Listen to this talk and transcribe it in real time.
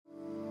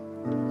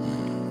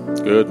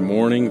Good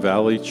morning,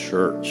 Valley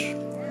Church.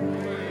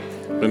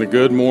 Been a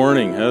good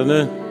morning,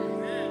 hasn't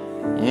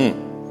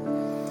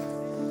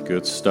it?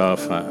 Good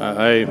stuff.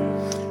 I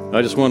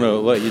just want to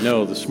let you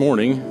know this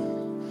morning,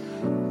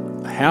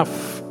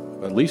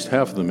 at least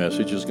half of the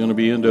message is going to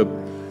be into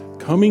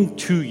coming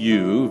to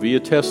you via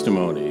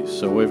testimonies.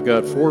 So we've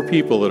got 4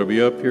 people that'll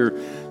be up here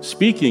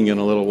speaking in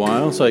a little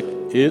while. It's like,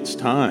 it's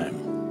time.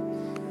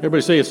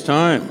 Everybody say it's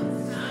time.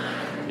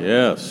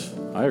 Yes,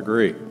 I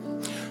agree.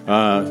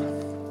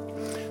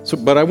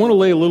 But I want to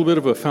lay a little bit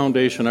of a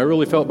foundation. I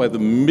really felt by the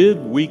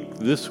midweek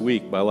this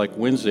week, by like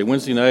Wednesday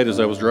night as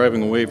I was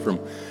driving away from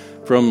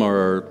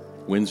our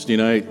Wednesday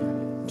night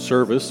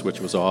service, which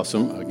was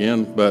awesome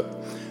again, but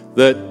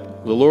that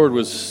the Lord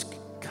was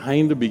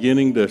kind of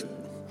beginning to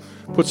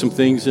put some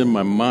things in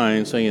my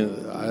mind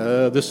saying,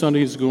 this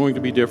Sunday is going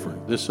to be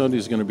different. This Sunday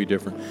is going to be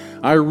different.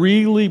 I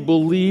really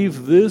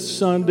believe this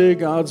Sunday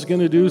God's going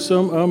to do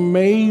some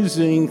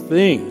amazing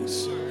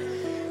things.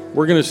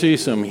 We're going to see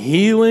some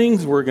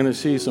healings. We're going to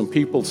see some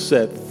people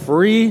set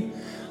free.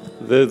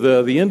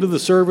 The end of the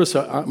service,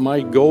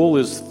 my goal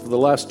is for the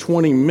last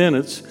 20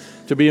 minutes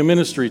to be a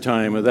ministry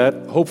time. And that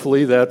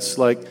hopefully that's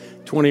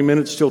like 20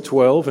 minutes till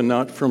 12 and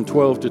not from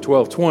 12 to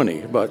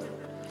 12:20. But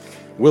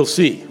we'll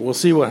see. We'll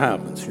see what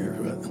happens here.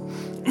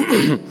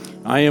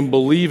 I am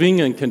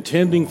believing and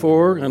contending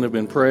for and have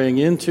been praying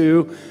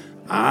into.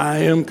 I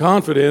am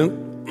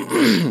confident,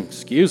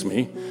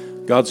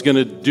 God's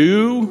going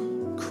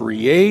to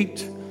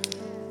create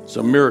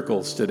some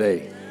miracles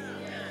today.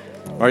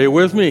 Are you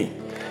with me?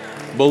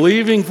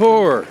 Believing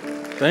for.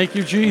 Thank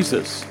you,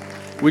 Jesus.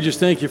 We just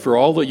thank you for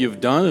all that you've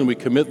done, and we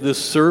commit this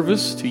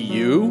service to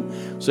you.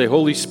 Say,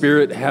 Holy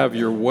Spirit, have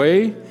your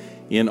way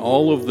in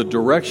all of the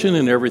direction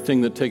and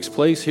everything that takes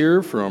place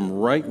here from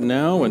right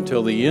now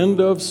until the end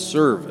of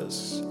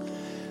service.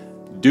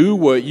 Do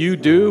what you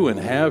do and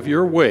have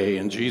your way.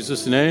 In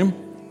Jesus' name,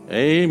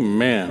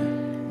 amen.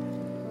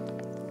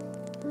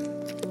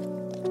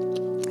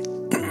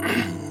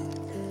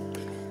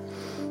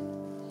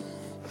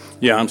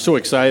 Yeah, I'm so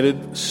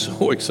excited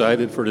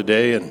for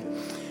today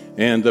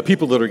and the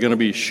people that are going to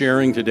be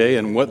sharing today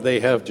and what they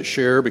have to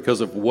share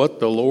because of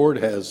what the Lord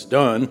has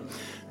done.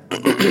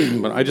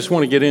 But I just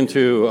want to get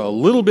into a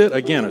little bit,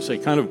 again, I say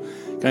kind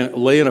of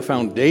laying a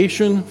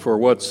foundation for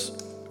what's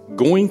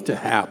going to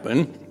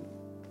happen.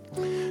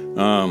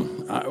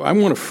 I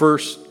want to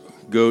first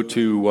go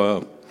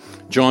to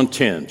John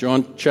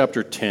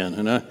chapter 10,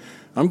 and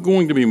I'm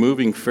going to be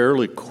moving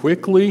fairly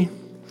quickly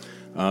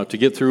to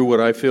get through what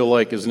I feel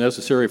like is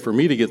necessary for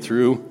me to get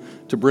through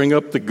to bring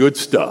up the good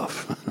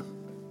stuff.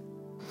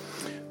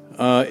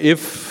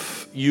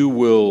 If you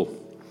will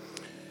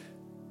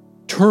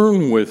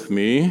turn with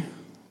me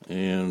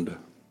and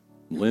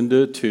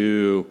Linda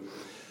to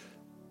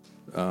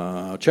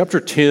chapter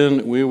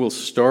 10, we will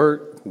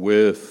start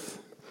with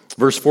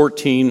verse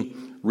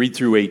 14, read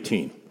through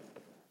 18.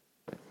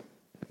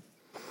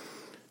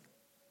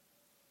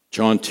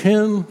 John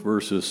 10,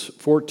 verses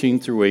 14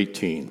 through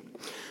 18.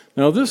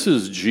 Now, this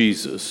is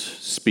Jesus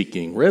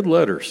speaking. Red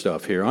letter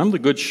stuff here. I'm the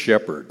good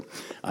shepherd.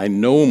 I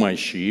know my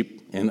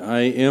sheep, and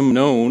I am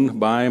known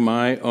by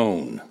my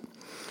own.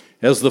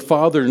 As the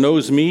Father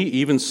knows me,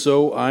 even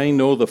so I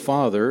know the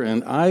Father,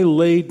 and I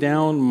lay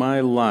down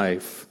my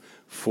life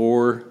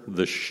for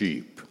the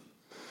sheep.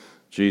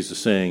 Jesus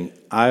saying,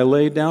 I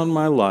lay down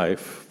my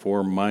life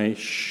for my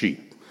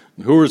sheep.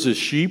 Who is his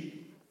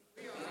sheep?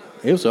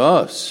 It's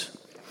us.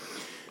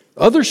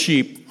 Other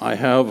sheep I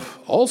have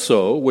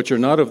also, which are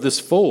not of this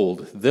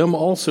fold. Them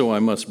also I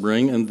must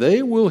bring, and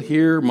they will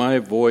hear my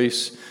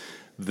voice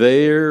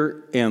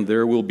there, and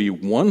there will be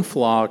one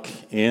flock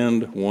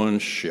and one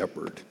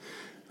shepherd.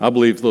 I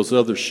believe those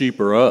other sheep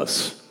are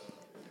us.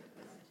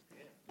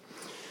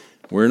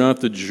 We're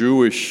not the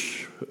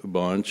Jewish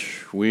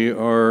bunch. We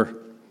are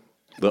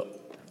the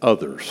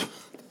others.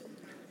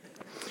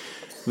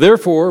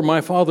 Therefore,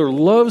 my Father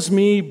loves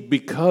me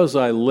because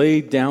I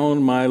lay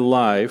down my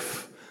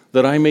life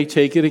that I may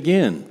take it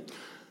again.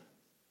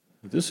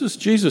 This is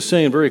Jesus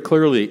saying very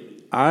clearly,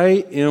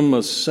 I am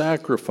a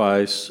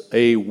sacrifice,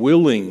 a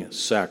willing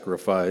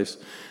sacrifice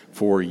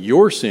for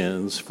your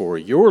sins, for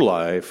your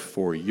life,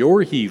 for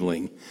your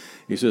healing.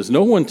 He says,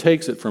 no one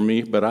takes it from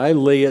me, but I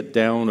lay it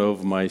down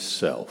of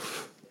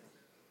myself.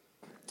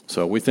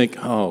 So we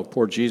think, oh,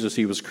 poor Jesus,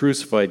 he was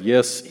crucified.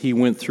 Yes, he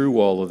went through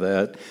all of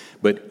that,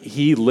 but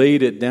he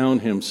laid it down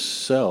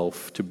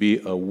himself to be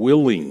a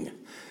willing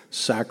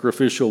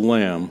sacrificial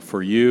lamb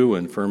for you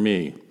and for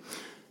me.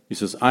 He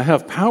says, I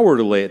have power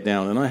to lay it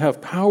down, and I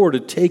have power to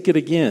take it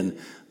again.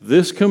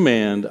 This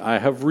command I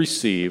have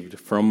received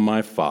from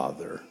my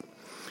Father.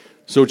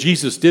 So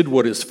Jesus did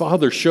what his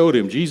Father showed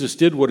him. Jesus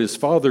did what his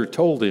Father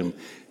told him.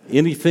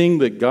 Anything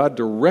that God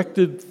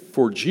directed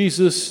for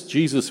Jesus,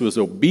 Jesus was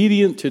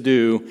obedient to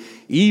do,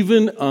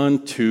 even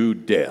unto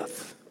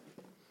death.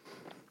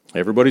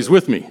 Everybody's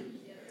with me?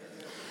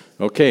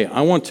 Okay,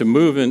 I want to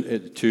move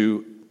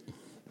into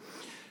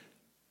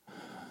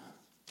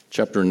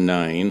chapter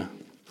 9.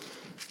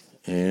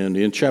 And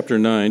in chapter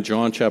 9,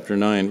 John chapter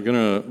 9, we're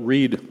going to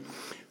read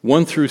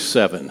 1 through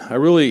 7.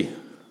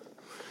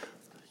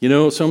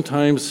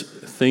 Sometimes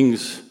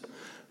things,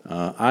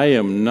 I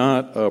am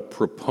not a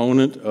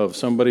proponent of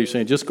somebody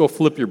saying, just go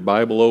flip your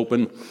Bible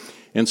open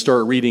and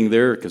start reading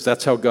there, because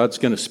that's how God's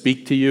going to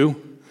speak to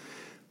you.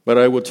 But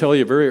I will tell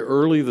you, very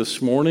early this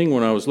morning,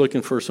 when I was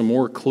looking for some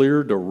more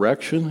clear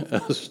direction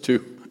as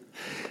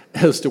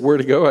to where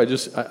to go,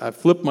 I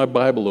flipped my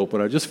Bible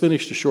open. I just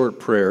finished a short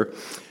prayer.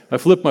 I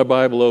flipped my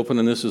Bible open,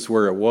 and this is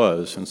where it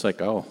was. And it's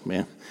like, oh,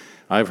 man,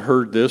 I've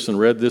heard this and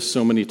read this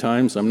so many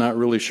times. I'm not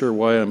really sure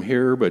why I'm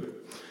here, but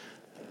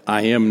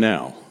I am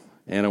now,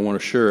 and I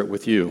want to share it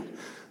with you.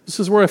 This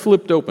is where I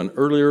flipped open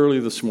early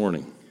this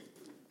morning.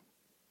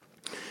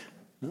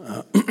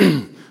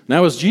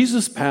 Now, as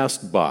Jesus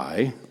passed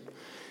by,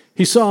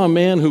 he saw a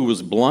man who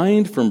was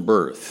blind from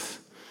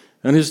birth,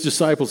 and his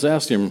disciples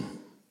asked him,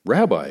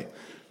 Rabbi,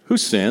 who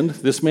sinned,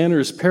 this man or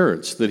his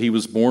parents, that he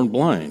was born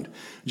blind?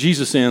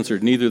 Jesus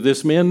answered, neither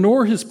this man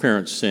nor his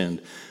parents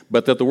sinned,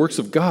 but that the works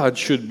of God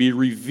should be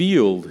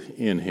revealed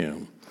in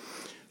him.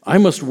 I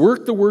must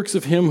work the works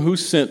of him who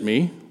sent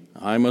me.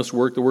 I must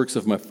work the works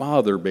of my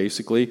Father,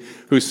 basically,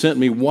 who sent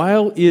me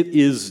while it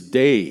is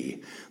day.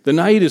 The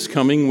night is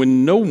coming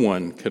when no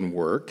one can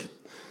work.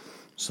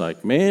 It's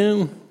like,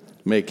 man,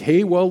 make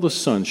hay while the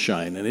sun's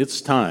shining, and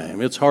it's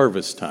time. It's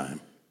harvest time.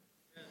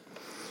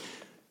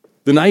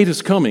 The night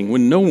is coming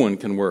when no one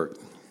can work.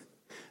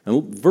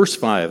 And verse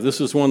 5,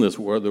 this is one that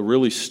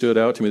really stood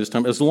out to me this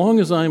time. As long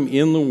as I'm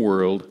in the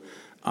world,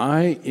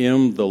 I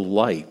am the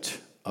light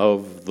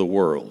of the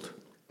world.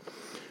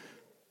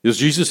 Is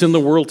Jesus in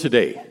the world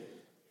today?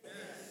 Yes.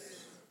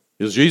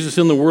 Is Jesus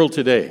in the world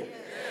today? Yes.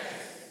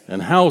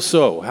 And how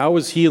so? How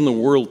is he in the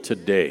world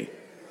today?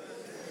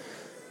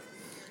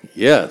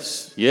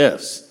 Yes.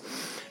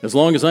 As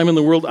long as I'm in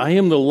the world, I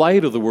am the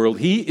light of the world.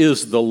 He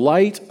is the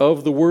light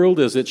of the world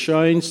as it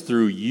shines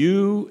through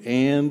you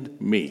and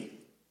me.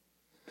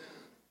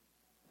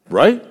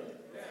 Right?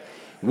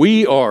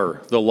 We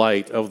are the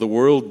light of the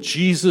world.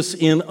 Jesus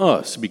in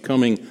us,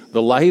 becoming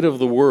the light of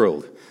the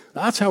world.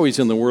 That's how he's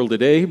in the world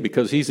today,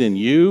 because he's in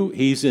you,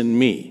 he's in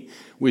me.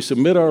 We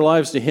submit our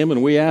lives to him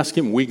and we ask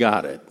him, we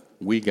got it.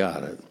 We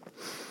got it.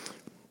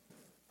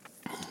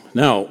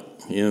 Now,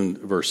 in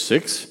verse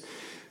 6,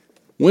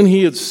 when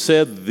he had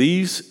said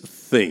these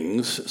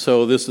things,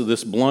 so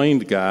this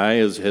blind guy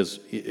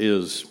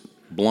is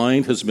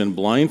blind, has been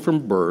blind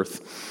from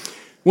birth.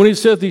 When he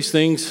said these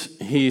things,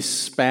 he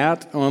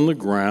spat on the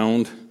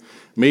ground,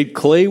 made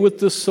clay with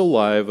the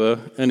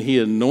saliva, and he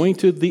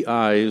anointed the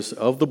eyes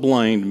of the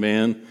blind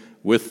man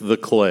with the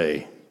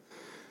clay.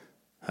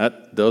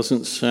 That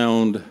doesn't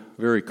sound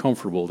very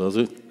comfortable, does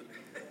it?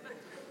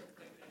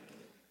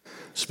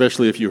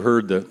 Especially if you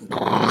heard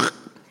the...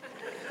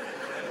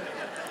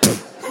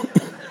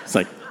 It's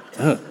like,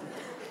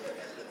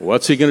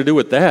 what's he going to do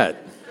with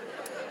that?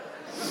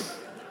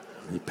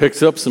 He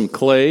picks up some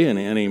clay and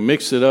he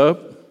mixes it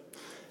up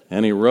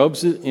and he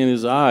rubs it in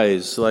his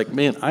eyes. Like,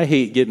 man, I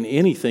hate getting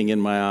anything in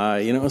my eye.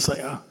 It's like,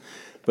 oh.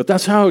 But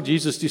that's how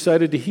Jesus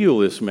decided to heal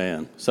this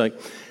man. It's like,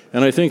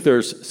 and I think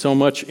there's so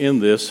much in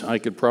this. I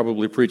could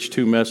probably preach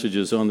 2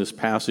 messages on this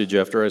passage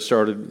after I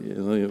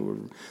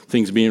started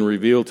things being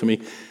revealed to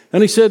me.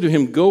 And he said to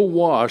him, go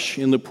wash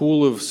in the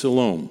pool of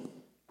Siloam,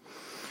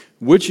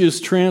 which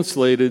is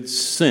translated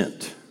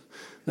sent.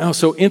 Now,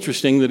 so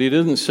interesting that he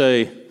didn't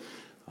say,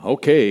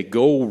 okay,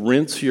 go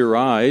rinse your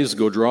eyes,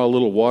 go draw a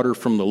little water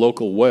from the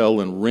local well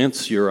and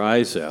rinse your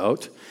eyes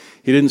out.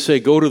 He didn't say,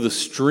 go to the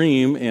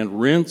stream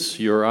and rinse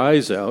your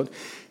eyes out.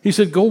 He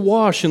said, go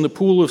wash in the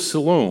pool of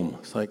Siloam.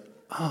 It's like,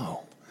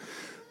 oh.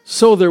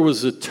 So there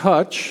was a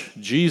touch,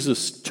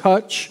 Jesus'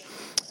 touch,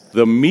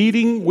 the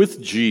meeting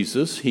with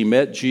Jesus. He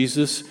met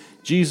Jesus.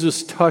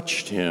 Jesus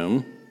touched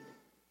him.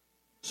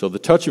 So the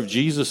touch of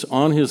Jesus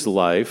on his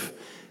life,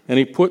 and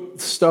he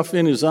put stuff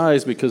in his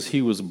eyes because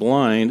he was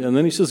blind, and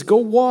then he says, go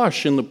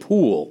wash in the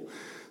pool.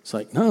 It's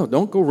like, no,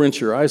 don't go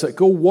rinse your eyes. Like,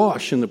 go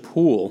wash in the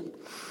pool,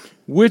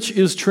 which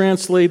is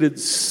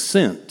translated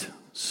sent.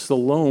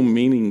 Siloam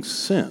meaning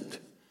sent.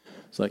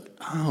 It's like,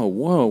 oh,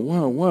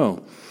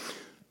 whoa.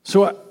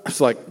 So it's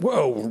like,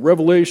 whoa,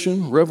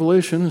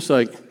 revelation. It's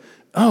like,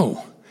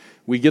 oh,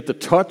 we get the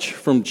touch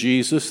from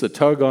Jesus, the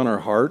tug on our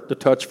heart, the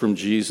touch from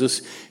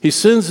Jesus. He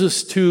sends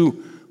us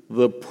to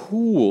the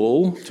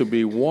pool to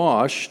be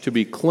washed, to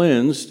be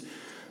cleansed.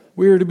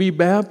 We are to be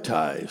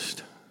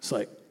baptized. It's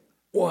like,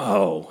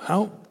 whoa,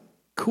 how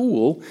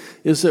cool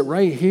is it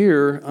right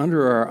here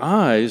under our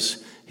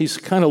eyes? He's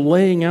kind of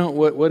laying out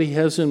what he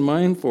has in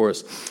mind for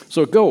us.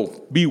 So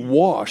go, be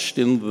washed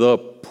in the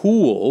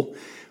pool,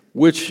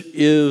 which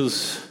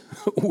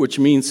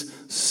means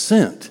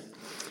sent.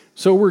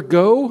 So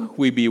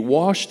we be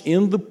washed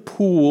in the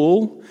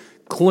pool,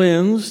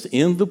 cleansed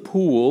in the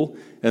pool,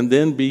 and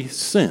then be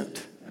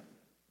sent.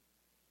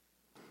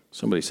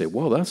 Somebody say,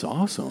 whoa, that's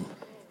awesome.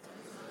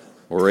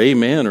 Or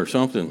amen or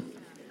something.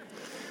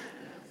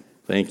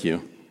 Thank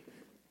you.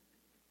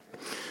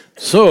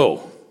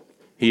 So,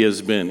 he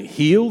has been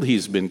healed.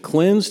 He's been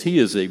cleansed. He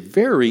is a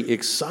very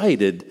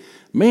excited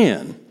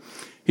man.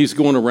 He's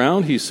going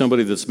around. He's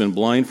somebody that's been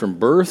blind from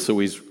birth, so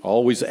he's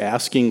always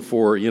asking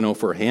for,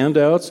 for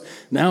handouts.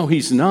 Now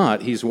he's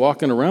not. He's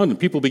walking around, and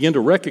people begin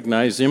to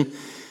recognize him.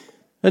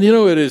 And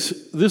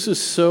this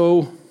is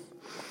so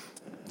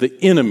the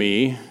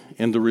enemy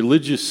and the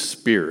religious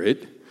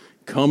spirit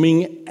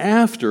coming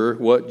after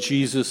what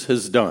Jesus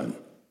has done.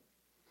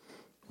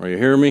 Are you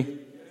hearing me?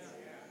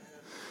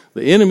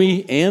 The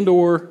enemy and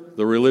or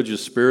the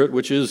religious spirit,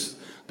 which is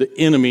the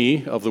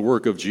enemy of the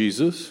work of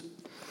Jesus,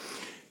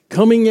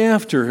 coming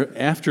after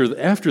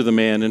the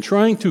man and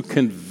trying to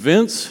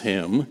convince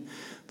him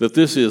that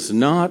this is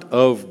not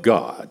of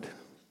God.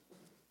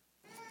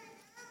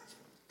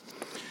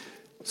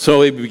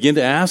 So they begin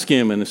to ask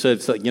him, and it said,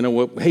 it's like,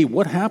 hey,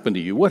 what happened to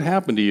you? What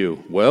happened to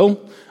you?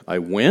 Well, I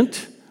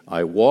went,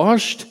 I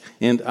washed,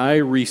 and I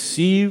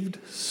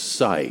received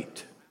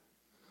sight.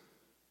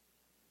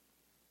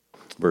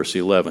 Verse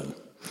 11.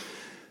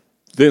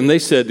 Then they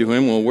said to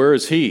him, well, where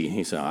is he?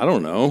 He said, I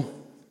don't know.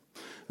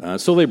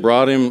 So they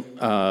brought him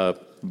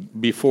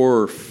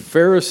before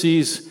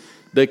Pharisees.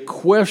 They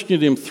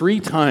questioned him 3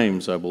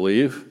 times, I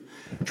believe,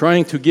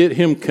 trying to get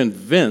him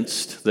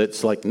convinced that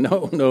it's like,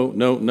 no.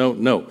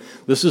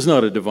 This is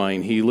not a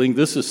divine healing.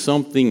 This is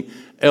something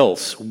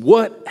else.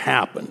 What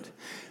happened?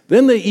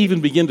 Then they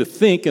even begin to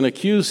think and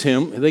accuse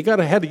him. They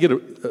had to get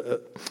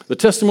the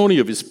testimony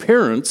of his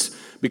parents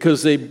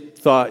because they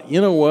thought, you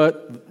know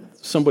what?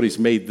 Somebody's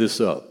made this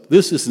up.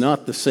 This is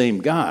not the same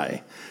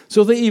guy.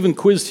 So they even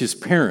quizzed his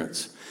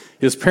parents.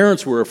 His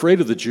parents were afraid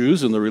of the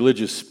Jews and the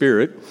religious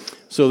spirit,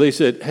 so they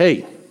said,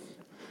 hey,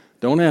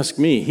 don't ask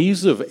me.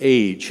 He's of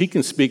age. He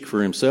can speak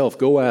for himself.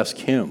 Go ask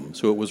him.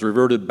 So it was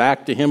reverted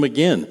back to him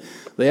again.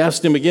 They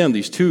asked him again,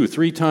 these 2,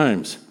 3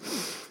 times.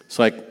 It's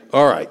like,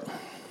 all right.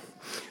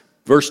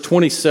 Verse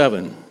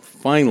 27,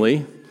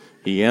 finally,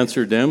 he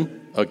answered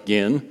them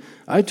again.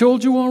 I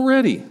told you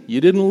already.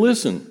 You didn't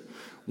listen.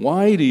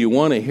 Why do you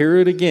want to hear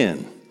it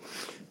again?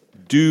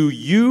 Do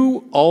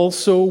you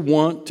also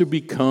want to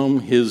become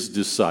his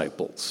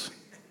disciples?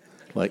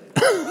 Like,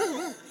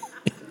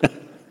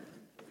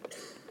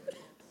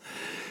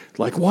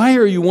 why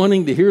are you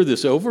wanting to hear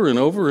this over and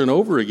over and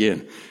over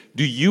again?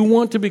 Do you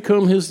want to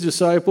become his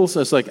disciples?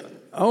 That's like,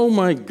 oh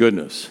my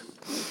goodness.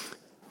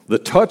 The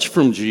touch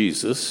from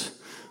Jesus,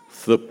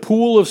 the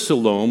pool of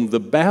Siloam, the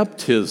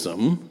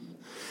baptism,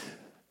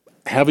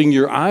 having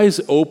your eyes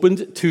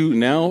opened to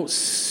now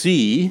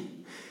see,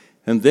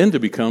 and then to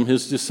become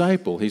his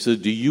disciple. He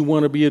said, do you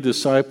want to be a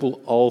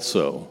disciple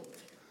also?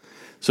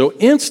 So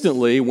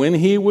instantly, when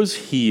he was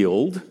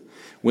healed,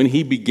 when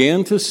he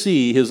began to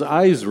see, his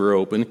eyes were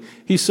open,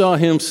 he saw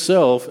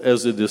himself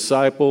as a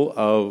disciple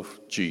of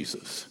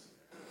Jesus.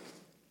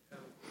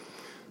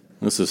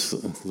 This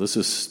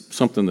is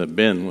something that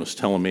Ben was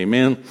telling me.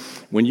 Man,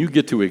 when you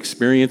get to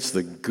experience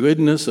the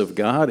goodness of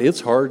God,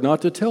 it's hard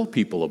not to tell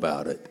people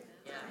about it.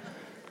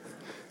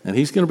 And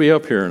he's going to be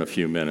up here in a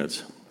few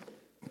minutes.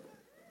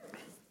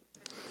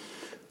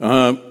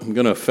 I'm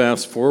going to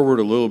fast forward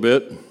a little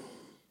bit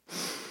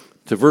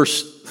to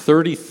verse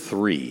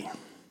 33.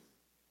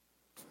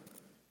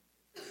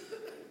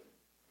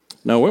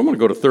 Now, we're going to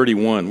go to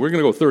 31. We're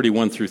going to go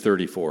 31 through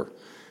 34.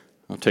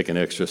 I'll take an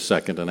extra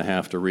second and a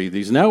half to read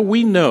these. Now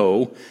we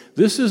know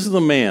this is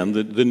the man,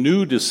 the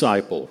new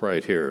disciple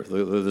right here,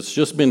 that's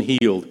just been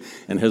healed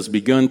and has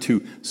begun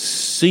to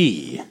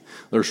see.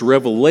 There's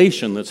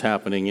revelation that's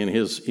happening in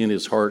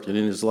his heart and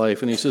in his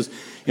life. And he says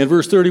in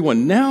verse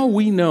 31, now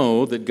we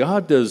know that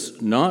God does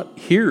not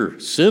hear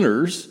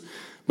sinners,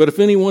 but if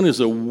anyone is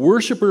a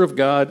worshiper of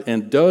God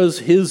and does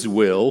his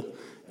will,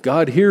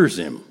 God hears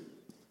him.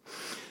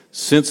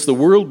 Since the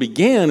world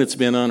began, it's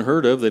been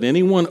unheard of that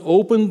anyone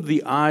opened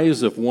the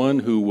eyes of one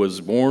who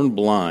was born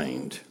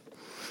blind.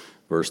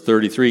 Verse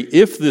 33,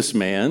 if this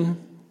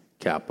man,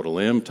 capital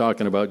M,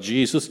 talking about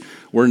Jesus,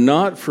 were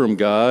not from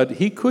God,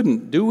 he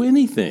couldn't do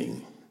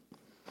anything.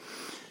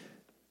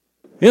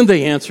 And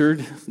they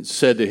answered,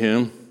 said to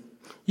him,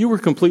 you were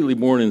completely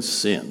born in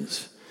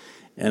sins,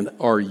 and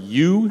are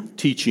you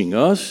teaching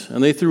us?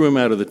 And they threw him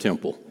out of the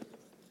temple.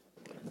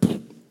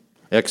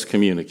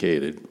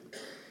 Excommunicated.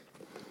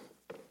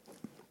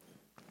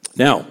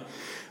 Now,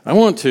 I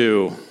want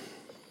to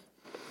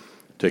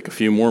take a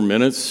few more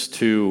minutes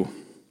to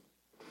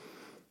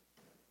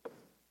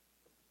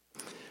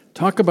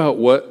talk about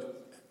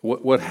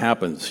what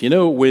happens. You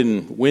know,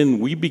 when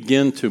we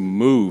begin to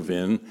move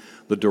in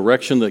the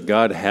direction that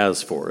God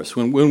has for us,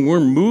 when we're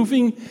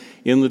moving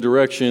in the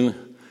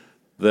direction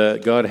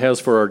that God has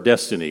for our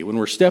destiny, when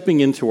we're stepping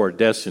into our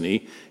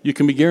destiny, you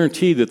can be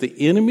guaranteed that the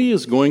enemy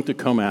is going to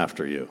come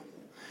after you.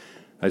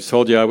 I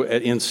told you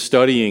in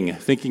studying,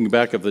 thinking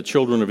back of the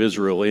children of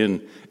Israel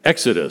in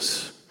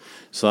Exodus,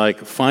 it's like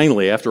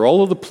finally, after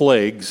all of the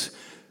plagues,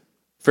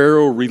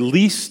 Pharaoh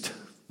released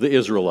the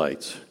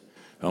Israelites.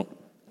 Oh,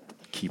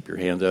 keep your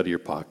hands out of your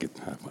pocket.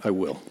 I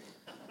will.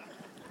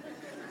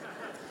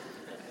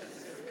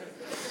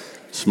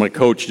 So my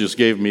coach just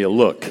gave me a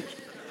look.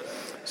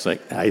 It's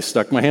like, I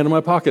stuck my hand in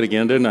my pocket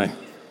again, didn't I?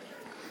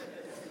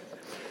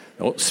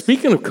 Well,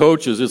 speaking of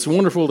coaches, it's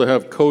wonderful to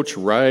have Coach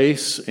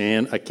Rice,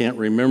 and I can't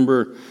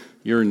remember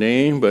your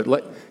name, but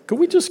could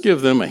we just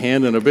give them a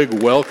hand and a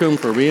big welcome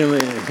for being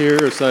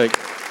here? It's like,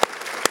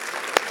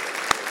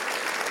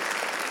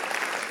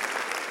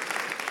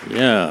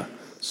 yeah,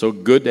 so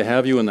good to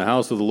have you in the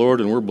house of the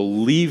Lord, and we're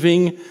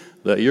believing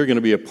that you're going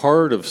to be a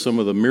part of some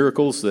of the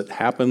miracles that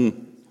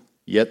happen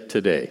yet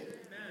today.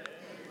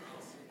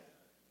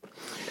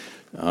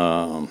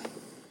 All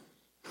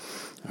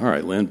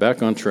right, Lynn,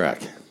 back on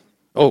track.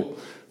 Oh,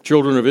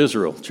 children of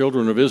Israel,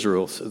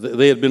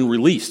 they had been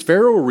released.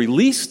 Pharaoh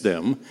released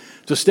them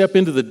to step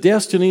into the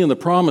destiny and the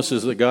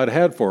promises that God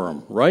had for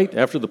them, right?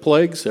 After the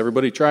plagues,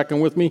 everybody tracking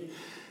with me?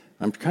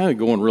 I'm kind of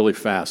going really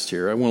fast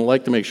here. I want to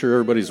like to make sure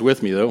everybody's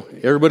with me, though.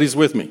 Everybody's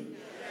with me.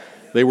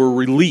 They were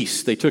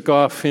released. They took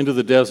off into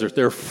the desert.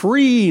 They're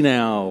free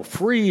now,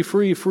 free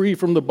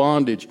from the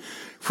bondage,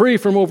 free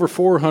from over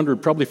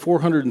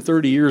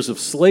 430 years of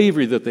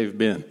slavery that they've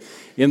been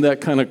in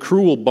that kind of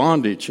cruel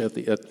bondage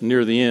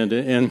near the end.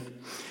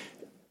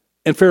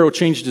 And Pharaoh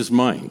changed his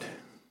mind.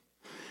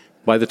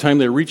 By the time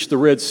they reached the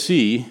Red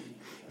Sea,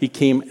 he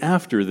came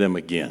after them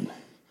again.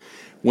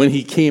 When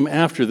he came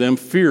after them,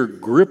 fear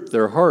gripped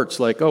their hearts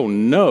like, oh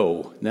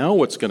no, now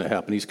what's going to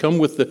happen? He's come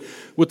with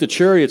the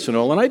chariots and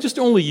all. And I just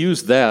only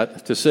use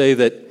that to say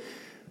that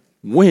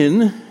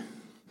when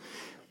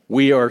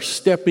we are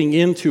stepping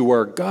into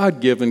our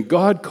God-given,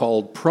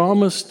 God-called,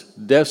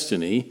 promised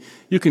destiny,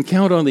 you can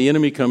count on the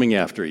enemy coming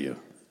after you.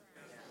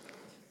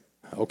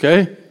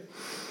 Okay?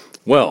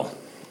 Well,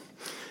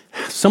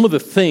 some of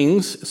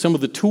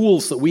the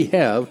tools that we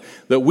have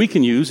that we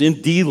can use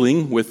in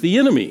dealing with the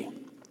enemy.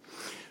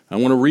 I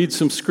want to read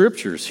some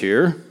scriptures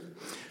here.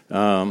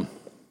 In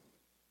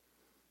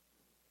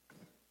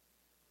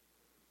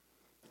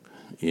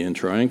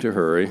trying to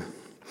hurry.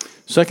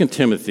 2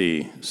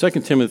 Timothy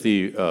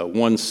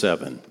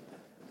 1:7.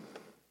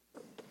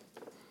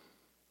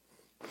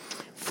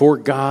 For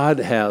God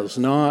has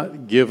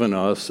not given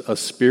us a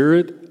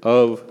spirit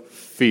of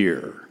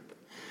fear.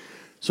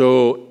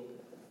 So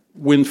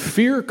when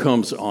fear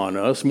comes on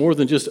us, more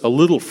than just a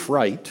little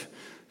fright,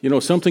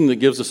 something that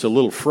gives us a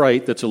little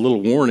fright, that's a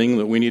little warning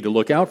that we need to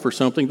look out for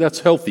something, that's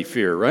healthy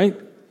fear, right?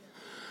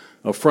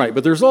 Of fright.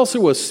 But there's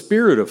also a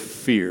spirit of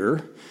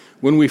fear.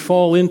 When we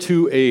fall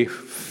into a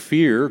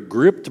fear,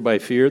 gripped by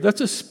fear,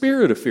 that's a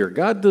spirit of fear.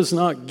 God does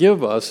not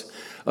give us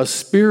a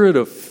spirit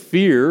of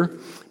fear,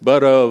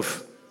 but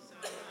of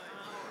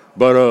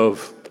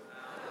love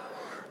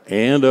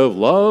and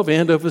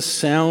of a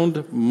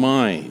sound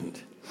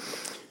mind.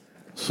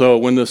 So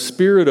when the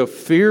spirit of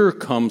fear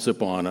comes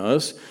upon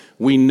us,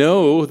 we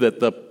know that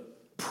the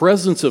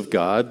presence of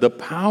God, the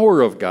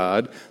power of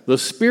God, the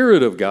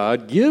Spirit of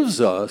God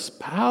gives us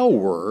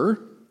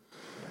power,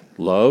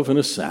 love, and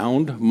a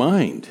sound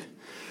mind.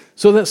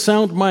 So that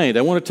sound mind,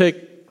 I want to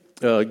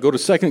go to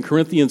 2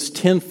 Corinthians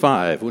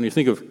 10:5 when you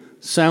think of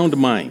sound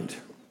mind.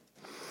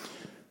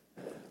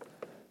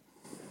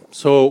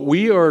 So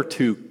we are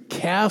to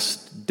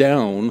cast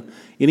down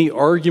any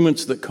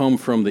arguments that come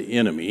from the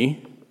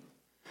enemy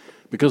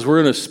because we're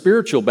in a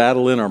spiritual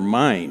battle in our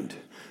mind.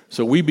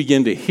 So we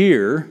begin to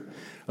hear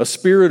a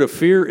spirit of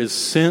fear is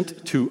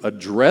sent to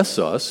address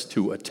us,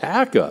 to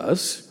attack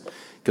us,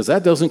 because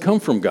that doesn't come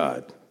from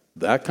God.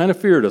 That kind of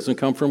fear doesn't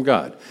come from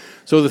God.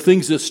 So the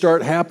things that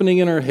start happening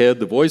in our head,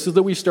 the voices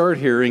that we start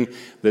hearing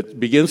that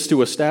begins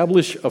to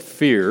establish a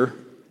fear.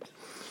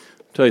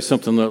 I'll tell you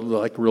something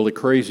that really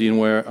crazy and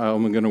why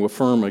I'm going to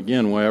affirm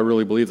again why I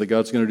really believe that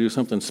God's going to do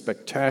something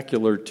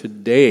spectacular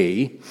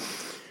today.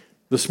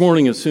 This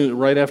morning,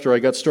 right after I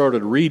got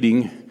started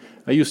reading,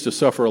 I used to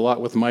suffer a lot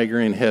with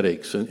migraine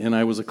headaches, and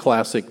I was a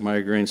classic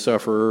migraine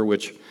sufferer,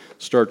 which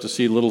start to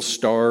see little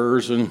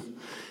stars and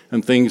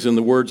things, and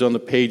the words on the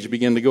page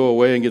begin to go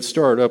away and get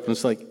started up, and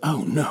it's like,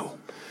 oh no.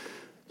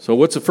 So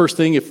what's the first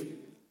thing?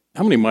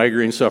 How many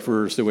migraine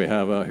sufferers do we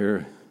have out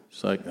here?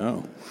 It's like,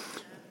 oh.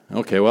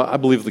 Okay, well, I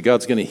believe that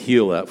God's going to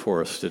heal that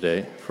for us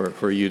today,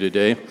 for you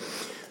today.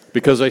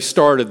 Because I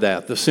started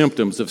the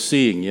symptoms of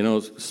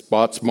seeing,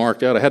 spots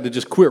marked out. I had to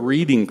just quit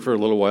reading for a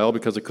little while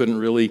because I couldn't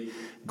really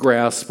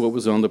grasp what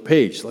was on the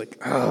page. Like,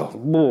 oh.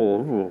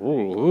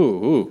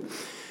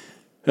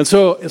 And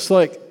so it's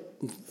like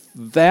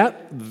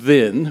that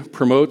then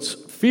promotes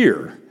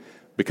fear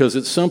because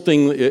it's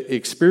something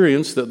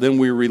experience that then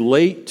we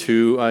relate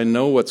to. I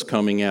know what's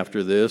coming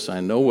after this. I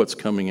know what's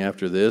coming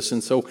after this.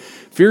 And so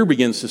fear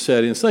begins to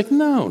set in. It's like,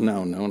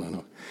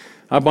 no.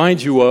 I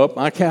bind you up.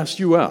 I cast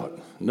you out.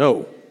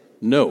 No.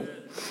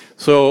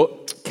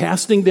 So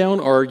casting down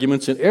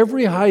arguments and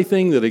every high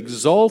thing that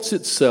exalts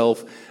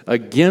itself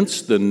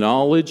against the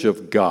knowledge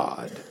of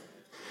God,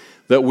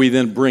 that we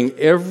then bring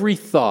every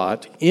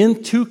thought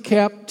into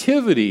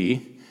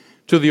captivity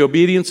to the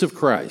obedience of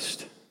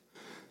Christ.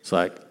 It's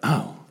like,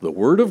 oh, the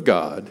Word of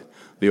God,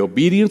 the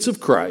obedience of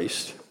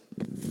Christ,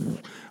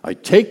 I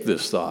take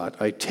this thought,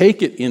 I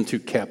take it into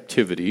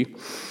captivity.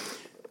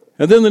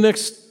 And then the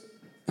next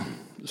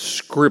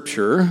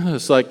scripture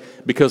is like,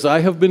 because I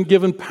have been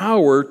given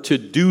power to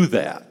do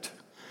that.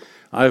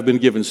 I have been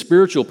given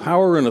spiritual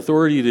power and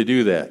authority to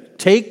do that.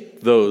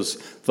 Take those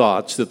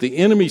thoughts that the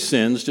enemy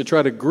sends to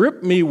try to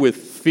grip me with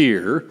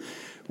fear,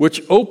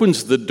 which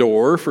opens the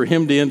door for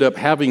him to end up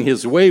having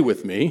his way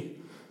with me.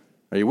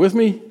 Are you with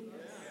me?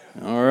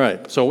 All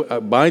right.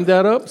 So bind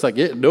that up. It's like,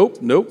 nope.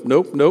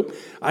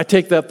 I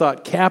take that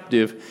thought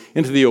captive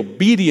into the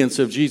obedience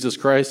of Jesus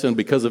Christ and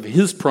because of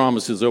his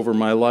promises over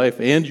my life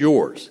and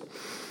yours.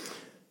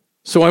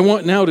 So I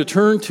want now to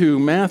turn to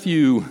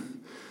Matthew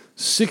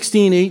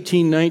 16,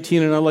 18,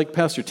 19, and I'd like,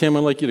 Pastor Tim,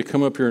 I'd like you to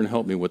come up here and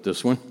help me with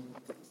this one.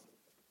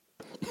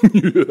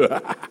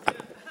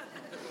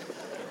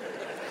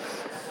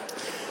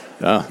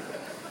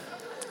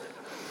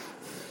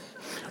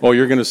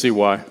 You're going to see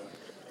why.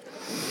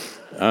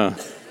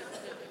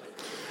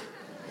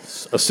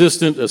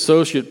 Assistant,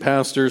 associate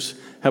pastors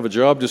have a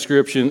job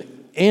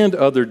description and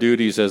other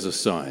duties as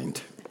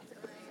assigned.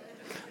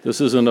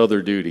 This is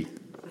another duty.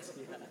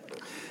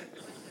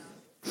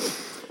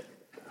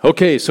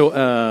 Okay,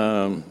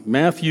 so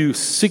Matthew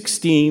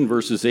 16,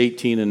 verses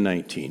 18 and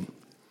 19.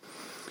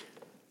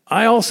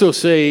 I also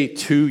say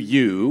to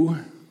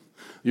you,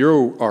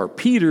 you are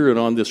Peter, and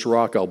on this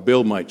rock I'll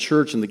build my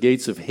church, and the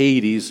gates of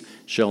Hades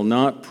shall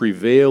not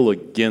prevail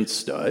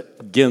against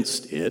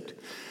it.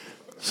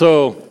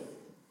 So,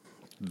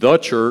 the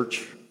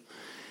church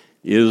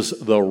is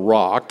the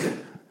rock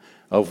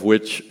of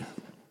which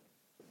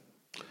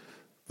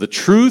the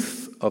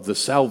truth of the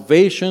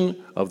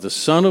salvation of the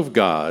Son of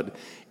God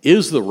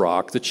is the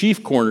rock, the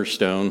chief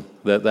cornerstone.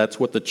 That's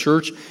what the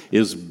church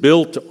is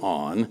built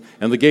on,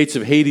 and the gates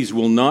of Hades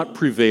will not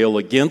prevail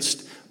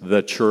against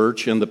the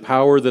church and the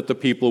power that the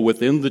people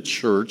within the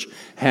church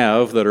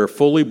have that are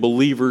fully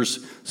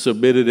believers,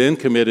 submitted and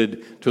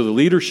committed to the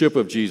leadership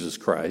of Jesus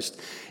Christ.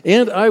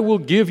 And I will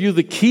give you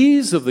the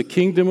keys of the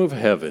kingdom of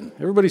heaven.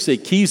 Everybody say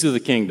keys of the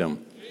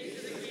kingdom.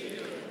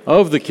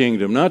 Of the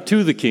kingdom, not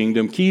to the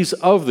kingdom, keys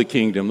of the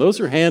kingdom. Those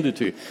are handed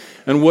to you.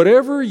 And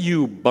whatever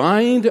you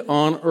bind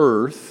on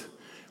earth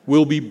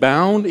will be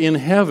bound in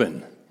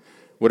heaven.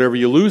 Whatever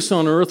you loose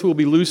on earth will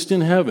be loosed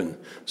in heaven.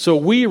 So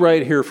we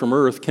right here from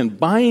earth can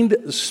bind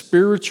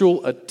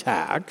spiritual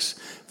attacks,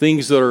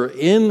 things that are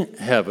in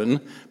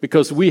heaven,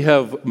 because we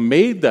have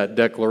made that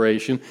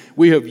declaration.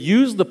 We have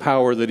used the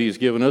power that he's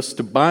given us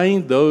to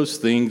bind those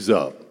things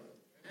up.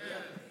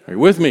 Are you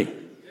with me?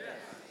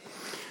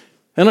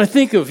 And I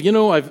think of,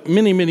 I've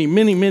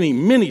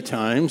many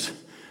times,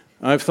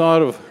 I've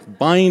thought of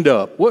bind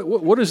up.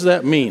 What does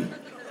that mean?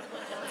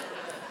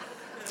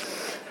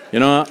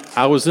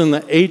 I was in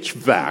the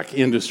HVAC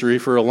industry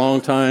for a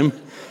long time,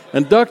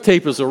 and duct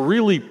tape is a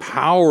really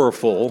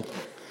powerful,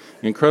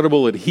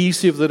 incredible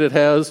adhesive that it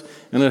has,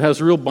 and it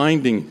has real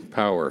binding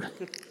power.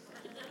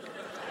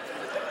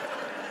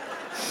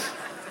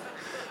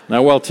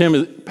 Now, while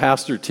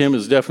Pastor Tim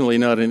is definitely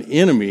not an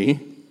enemy,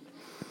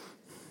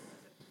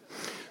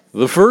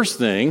 the first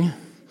thing,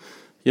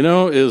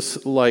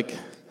 is like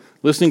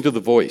listening to the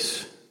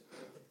voices,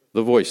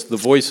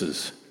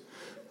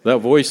 that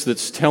voice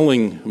that's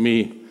telling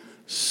me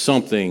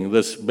something,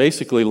 that's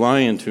basically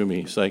lying to me.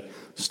 It's like,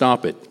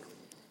 stop it.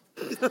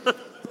 Is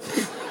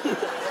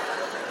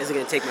it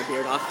going to take my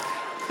beard off?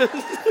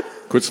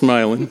 Quit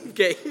smiling.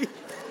 Okay.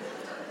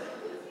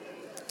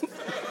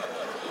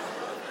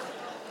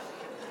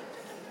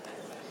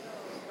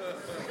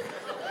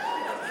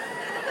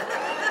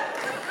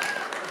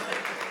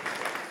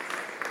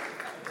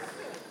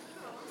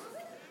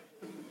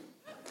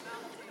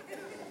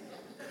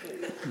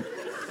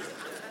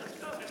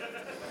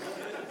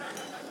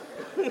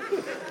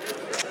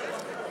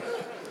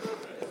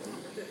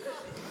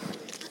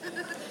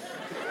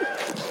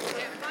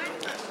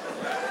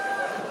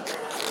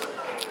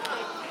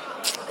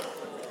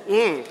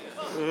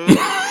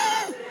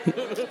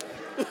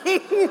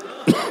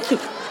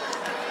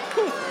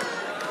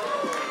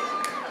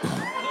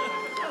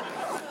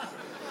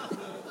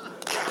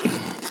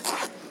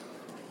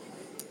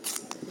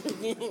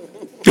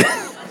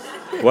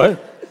 What?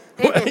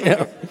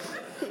 Yeah.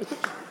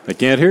 I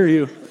can't hear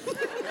you.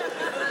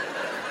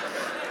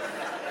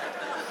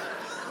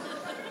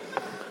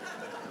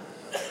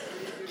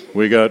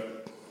 We got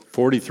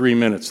 43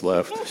 minutes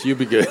left, so you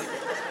be good.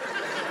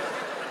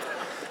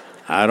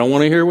 I don't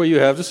want to hear what you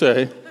have to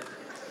say.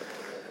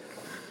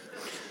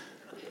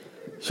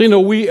 So,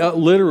 we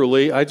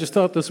literally, I just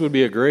thought this would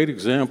be a great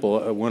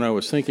example when I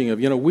was thinking of,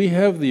 we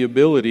have the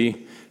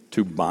ability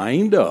to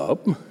bind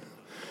up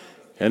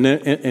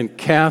and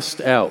cast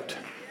out.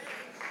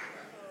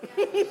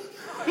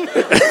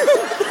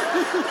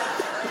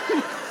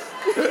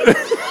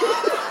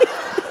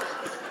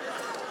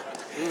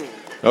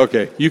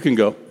 Okay, you can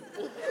go.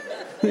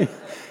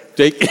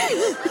 Take.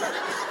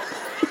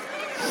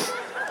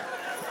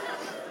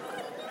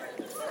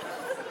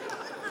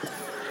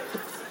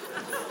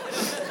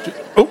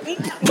 Oh.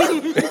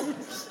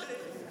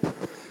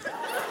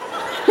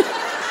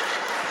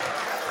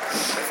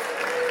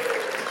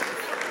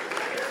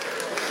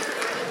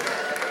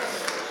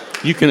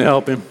 You can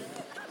help him.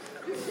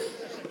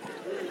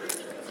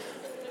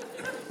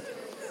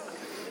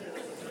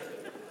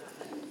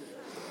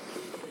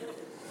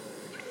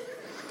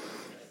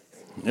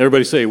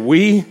 Everybody say,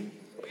 we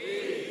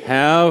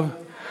have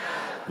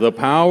the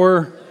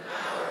power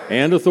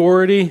and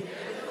authority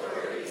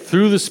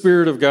through the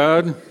Spirit of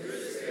God,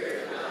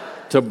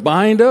 to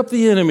bind up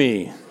the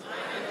enemy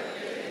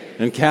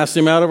and cast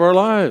him out of our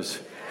lives.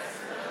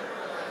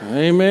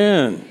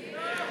 Amen.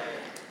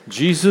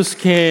 Jesus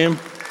came.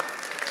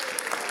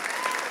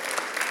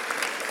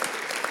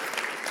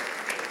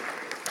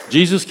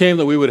 Jesus came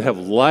that we would have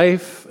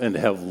life and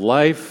have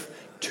life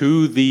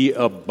to the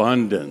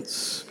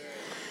abundance.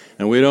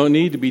 And we don't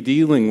need to be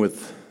dealing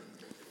with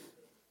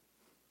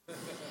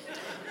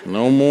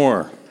no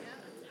more.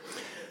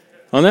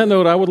 On that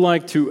note, I would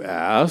like to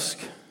ask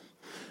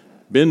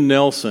Ben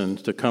Nelson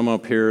to come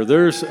up here.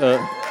 There's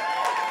a...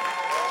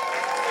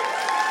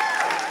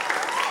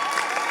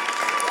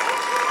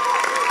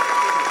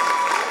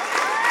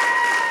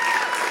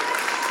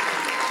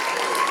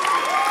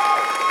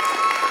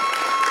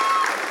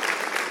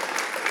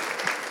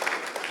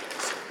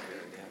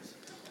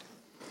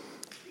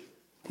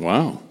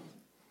 Wow.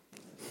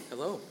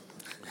 Hello.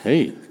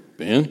 Hey,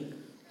 Ben.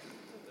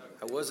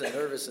 I wasn't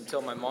nervous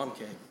until my mom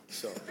came,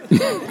 so.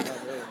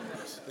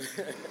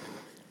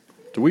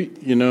 Do we,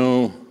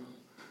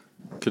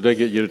 could I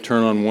get you to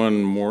turn on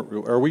one more?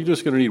 Are we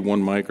just going to need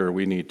one mic or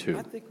we need two?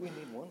 I think we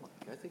need one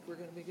mic. I think we're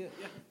going to be good.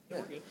 Yeah,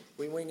 we're good.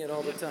 We wing it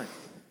all the time.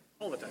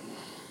 All the time.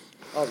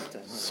 All the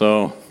time.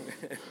 So,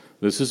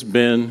 this is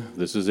Ben,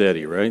 this is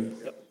Eddie, right?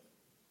 Yep.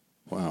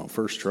 Wow,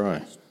 first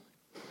try.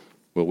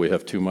 Well, we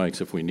have two mics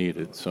if we need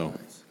it, so.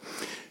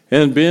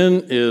 And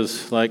Ben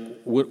is like,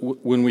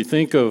 when we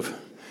think of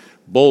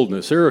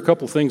boldness, there are a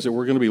couple things that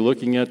we're going to be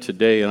looking at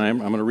today, and I'm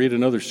going to read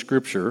another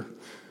scripture.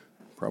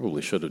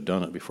 Probably should have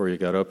done it before you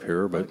got up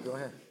here, but. Go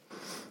ahead.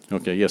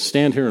 Okay, yeah,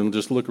 stand here and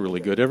just look really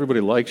good. Everybody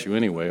likes you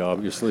anyway,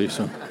 obviously,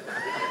 so.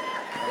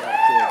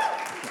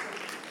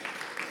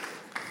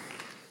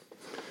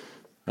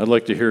 I'd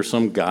like to hear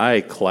some guy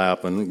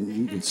clap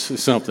and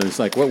something. It's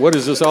like, what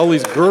is this? All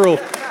these girl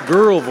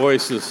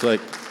voices,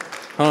 like,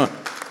 huh?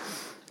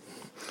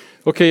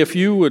 Okay, if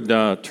you would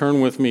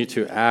turn with me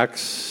to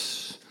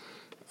Acts,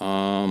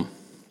 probably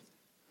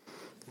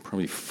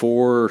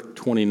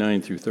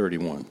 4:29 through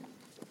 31.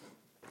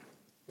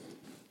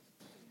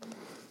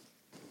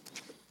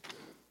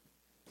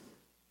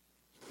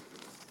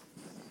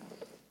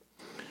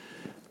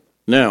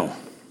 Now,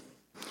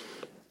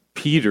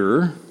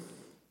 Peter,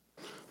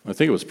 I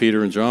think it was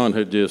Peter and John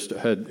had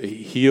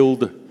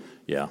healed,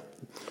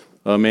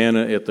 a man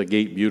at the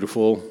Gate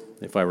Beautiful,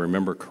 if I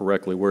remember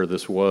correctly where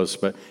this was.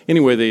 But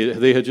anyway,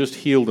 they had just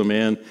healed a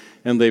man,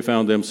 and they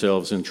found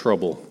themselves in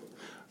trouble,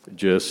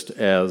 just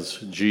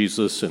as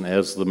Jesus and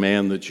as the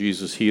man that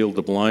Jesus healed,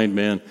 the blind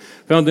man,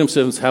 found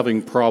themselves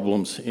having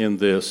problems in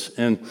this.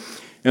 And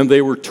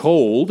they were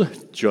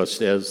told,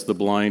 just as the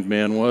blind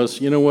man was,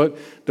 you know what,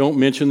 don't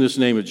mention this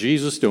name of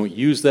Jesus, don't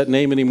use that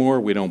name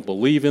anymore, we don't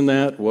believe in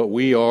that. What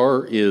we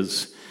are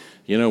is,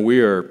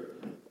 we are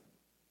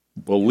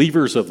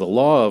believers of the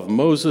law of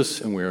Moses,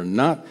 and we are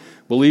not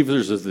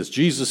believers of this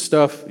Jesus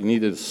stuff. You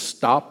need to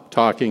stop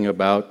talking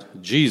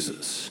about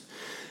Jesus.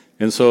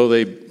 And so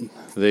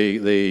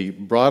they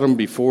brought him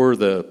before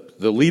the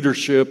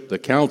leadership, the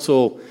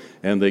council,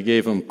 and they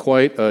gave him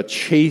quite a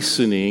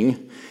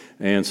chastening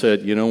and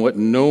said, you know what,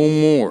 no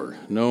more.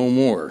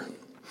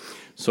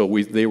 So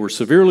they were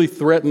severely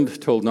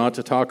threatened, told not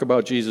to talk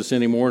about Jesus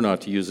anymore,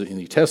 not to use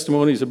any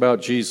testimonies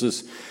about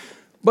Jesus.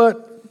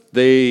 But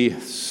they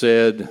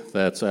said,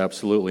 that's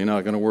absolutely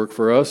not going to work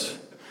for us.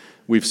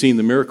 We've seen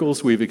the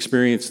miracles, we've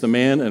experienced the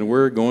man, and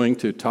we're going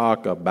to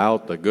talk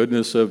about the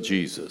goodness of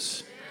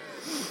Jesus.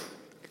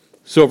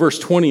 So verse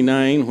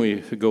 29,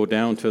 we go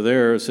down to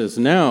there, it says,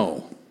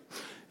 now,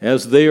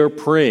 as they are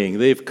praying,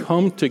 they've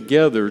come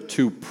together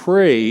to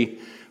pray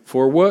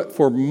for what?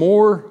 For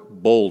more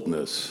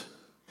boldness.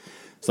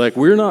 It's like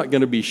we're not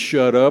going to be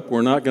shut up.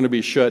 We're not going to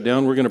be shut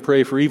down. We're going to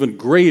pray for even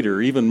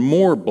greater, even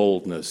more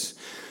boldness.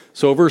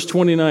 So verse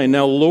 29,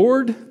 now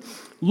Lord,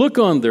 look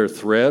on their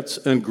threats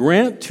and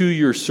grant to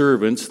your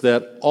servants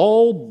that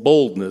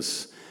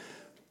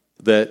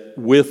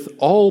with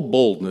all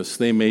boldness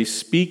they may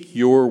speak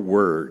your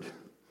word.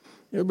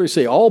 Everybody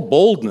say, all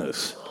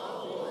boldness.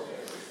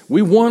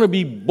 We want to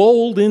be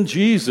bold in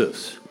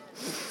Jesus.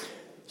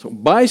 So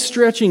by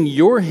stretching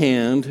your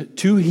hand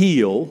to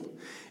heal,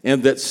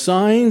 and that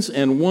signs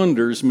and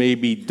wonders may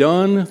be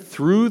done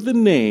through the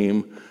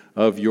name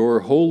of your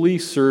holy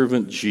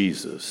servant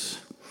Jesus.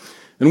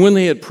 And when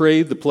they had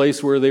prayed, the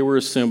place where they were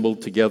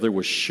assembled together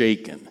was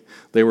shaken.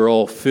 They were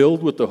all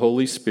filled with the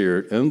Holy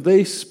Spirit, and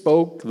they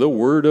spoke the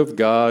word of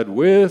God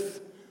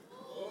with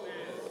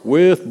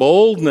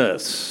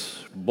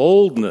boldness.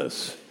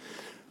 Boldness.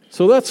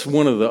 So that's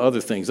one of the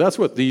other things. That's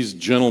what these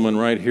gentlemen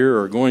right here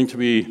are going to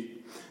be.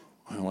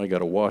 Well, I got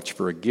to watch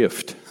for a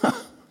gift.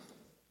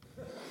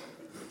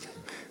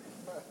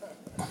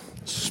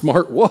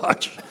 Smart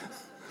watch.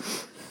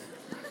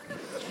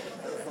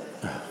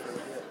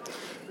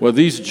 What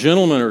these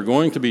gentlemen are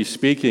going to be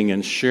speaking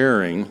and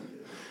sharing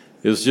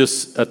is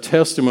just a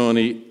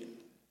testimony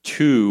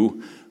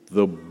to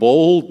the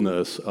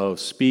boldness of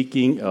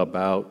speaking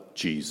about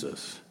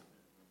Jesus.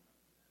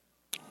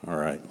 All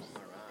right.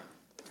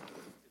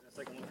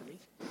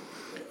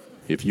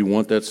 If you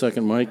want that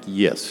second mic,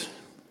 yes.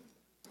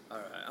 All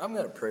right, I'm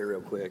going to pray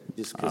real quick,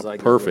 just because I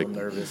get Perfect. a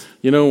little nervous.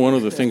 You know, one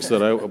of the things that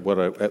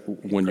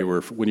when you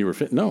were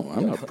no,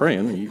 I'm not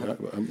praying.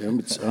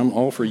 I'm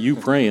all for you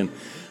praying.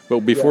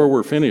 But before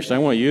we're finished, I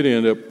want you to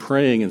end up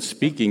praying and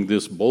speaking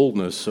this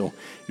boldness. So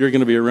you're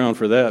going to be around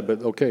for that.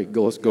 But okay,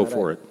 let's go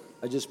for it.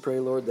 I just pray,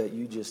 Lord, that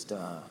you just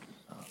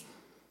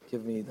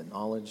give me the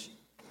knowledge,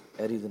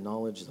 Eddie the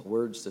knowledge, the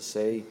words to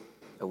say,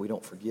 that we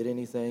don't forget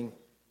anything.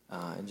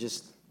 And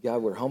just,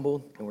 God, we're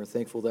humbled and we're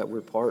thankful that we're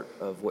part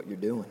of what you're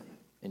doing.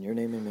 In your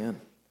name, amen.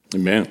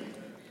 Amen.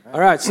 All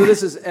right, so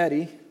this is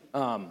Eddie.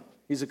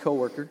 He's a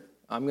coworker.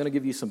 I'm going to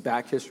give you some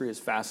back history as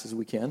fast as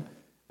we can.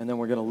 And then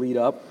we're going to lead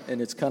up,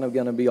 and it's kind of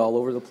going to be all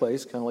over the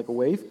place, kind of like a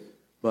wave,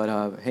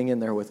 but hang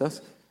in there with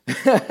us.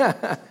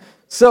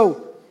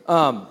 So,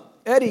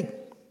 Eddie,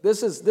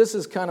 this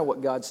is kind of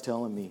what God's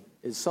telling me,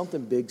 is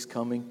something big's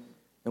coming.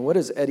 And what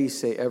does Eddie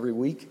say every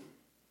week?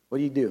 What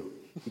do?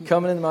 You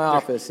come into my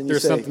office, and you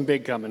say, there's something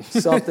big coming.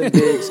 Something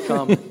big's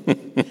coming.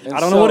 And I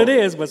don't know what it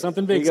is, but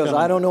something big's coming. He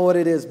goes, I don't know what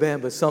it is,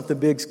 Ben, but something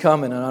big's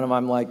coming. And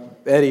I'm like,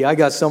 Eddie, I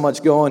got so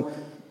much going.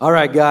 All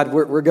right, God,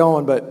 we're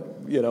going, but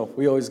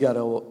we always got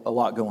a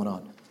lot going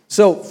on.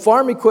 So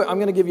Farm Equipment, I'm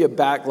going to give you a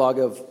backlog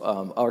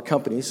of our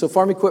company. So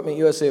Farm Equipment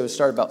USA was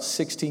started about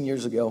 16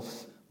 years ago,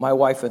 my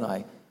wife and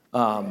I.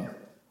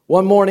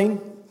 One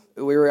morning,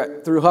 we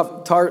were through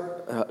hard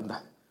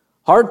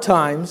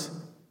times.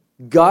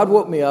 God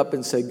woke me up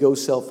and said, go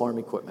sell farm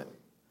equipment.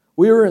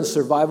 We were in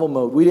survival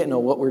mode. We didn't know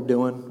what we were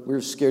doing. We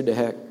were scared to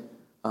heck.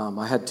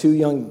 I had two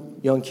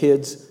young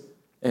kids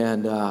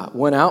and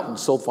went out and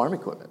sold farm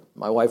equipment.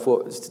 My wife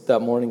that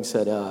morning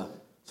said, sorry,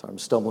 I'm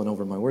stumbling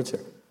over my words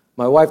here.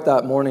 My wife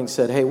that morning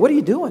said, hey, what are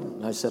you doing?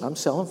 And I said, I'm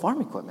selling farm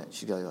equipment.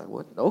 She goes, like,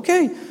 what?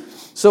 Okay.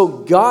 So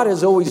God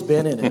has always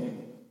been in it.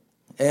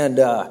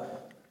 And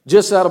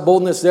just out of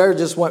boldness there,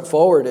 just went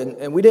forward.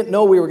 And we didn't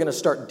know we were going to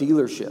start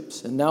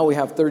dealerships. And now we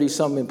have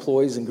 30-some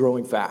employees and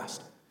growing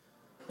fast.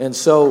 And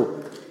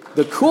so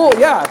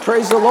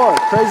praise the Lord.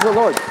 Praise the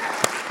Lord.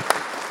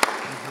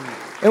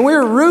 And we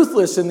were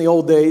ruthless in the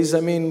old days.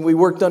 I mean, we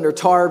worked under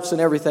tarps and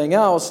everything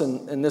else.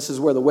 And this is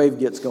where the wave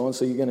gets going.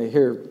 So you're going to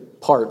hear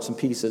parts and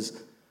pieces.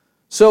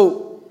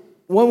 So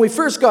when we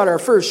first got our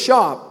first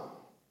shop,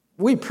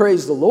 we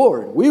praised the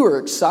Lord. We were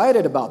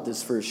excited about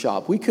this first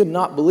shop. We could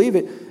not believe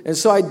it. And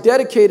so I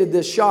dedicated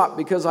this shop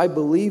because I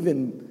believe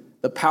in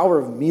the power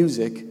of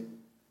music.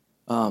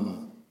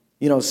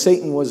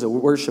 Satan was a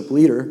worship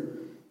leader.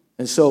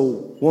 And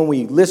so when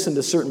we listen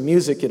to certain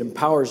music, it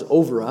empowers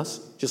over us,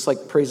 just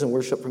like praise and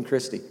worship from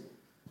Christy.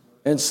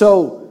 And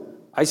so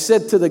I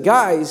said to the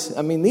guys,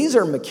 these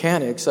are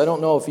mechanics. I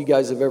don't know if you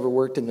guys have ever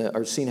worked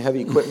or seen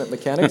heavy equipment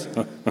mechanics.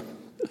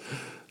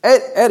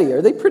 Eddie,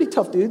 are they pretty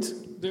tough dudes?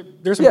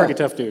 There's some pretty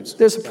tough dudes.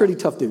 There's some pretty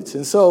tough dudes.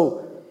 And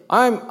so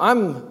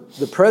I'm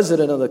the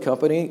president of the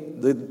company,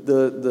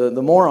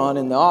 the moron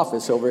in the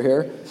office over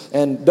here,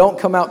 and don't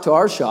come out to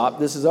our shop.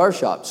 This is our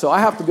shop. So I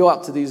have to go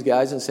out to these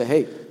guys and say,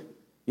 hey,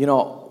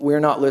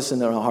 we're not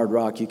listening to hard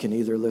rock. You can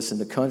either listen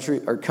to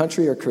country or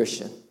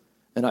Christian.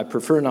 And I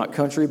prefer not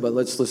country, but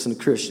let's listen to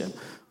Christian.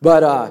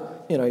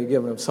 But, you're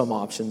giving them some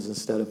options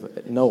instead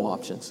of no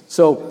options.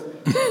 So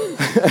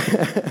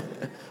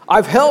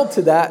I've held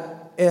to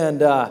that,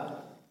 and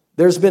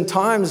there's been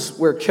times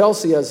where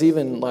Kelsey has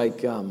even I'd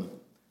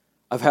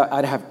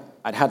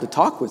had to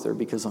talk with her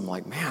because I'm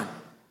like, man,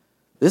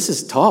 this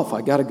is tough.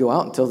 I got to go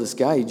out and tell this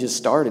guy he just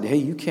started, hey,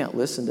 you can't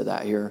listen to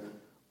that here.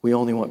 We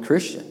only want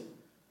Christian.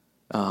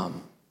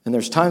 And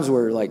there's times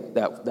where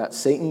that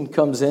Satan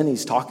comes in,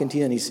 he's talking to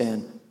you and he's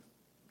saying,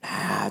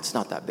 it's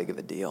not that big of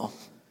a deal.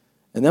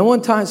 And then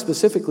one time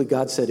specifically,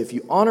 God said, if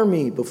you honor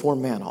me before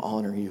man, I'll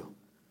honor you.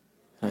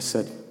 And I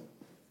said,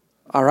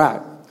 all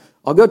right,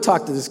 I'll go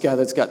talk to this guy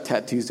that's got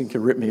tattoos and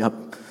can rip me up.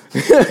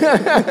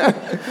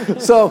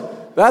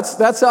 So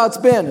that's how it's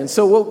been. And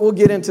so we'll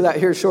get into that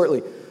here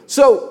shortly.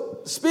 So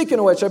speaking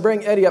of which, I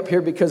bring Eddie up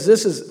here because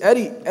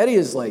Eddie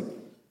is like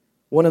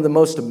one of the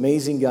most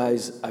amazing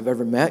guys I've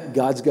ever met.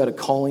 God's got a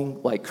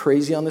calling like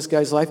crazy on this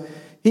guy's life.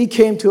 He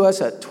came to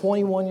us at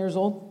 21 years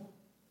old.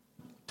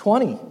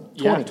 20.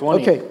 Yeah,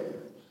 20. Okay.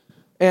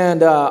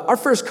 And our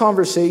first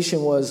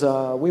conversation was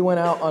we went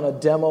out on a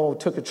demo,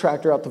 took a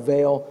tractor out to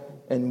Vale,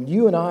 and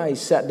you and I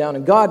sat down.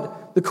 And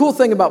God, the cool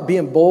thing about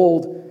being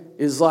bold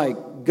is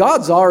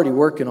God's already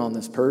working on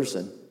this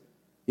person.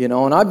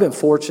 And I've been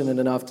fortunate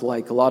enough to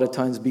a lot of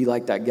times be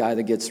like that guy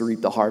that gets to reap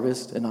the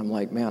harvest. And I'm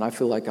like, man, I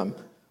feel like I'm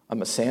a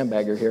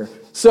sandbagger here.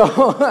 So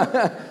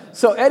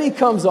so Eddie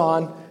comes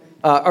on.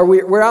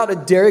 We're out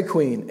at Dairy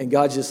Queen, and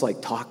God's just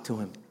talk to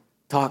him.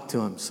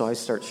 So I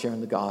start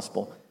sharing the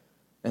gospel.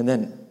 And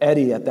then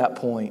Eddie at that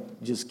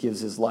point just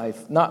gives his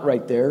life, not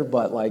right there,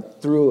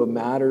 but through a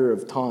matter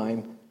of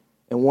time.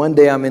 And one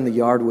day I'm in the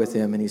yard with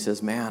him, and he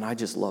says, man, I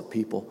just love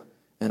people.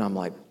 And I'm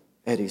like,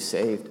 Eddie's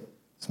saved.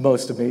 It's the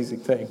most amazing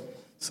thing.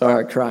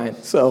 Sorry, crying.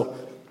 So,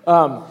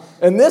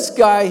 and this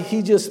guy,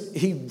 he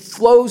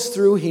flows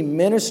through, he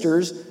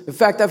ministers. In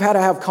fact, I've had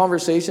to have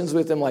conversations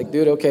with him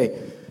dude, okay,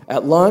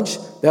 at lunch,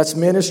 that's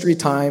ministry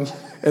time.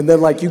 And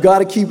then like, you got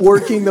to keep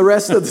working the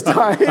rest of the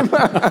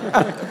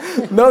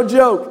time. No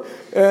joke.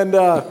 And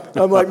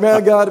I'm like,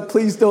 man, God,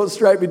 please don't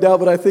strike me down.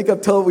 But I think I'm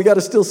telling, we got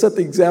to still set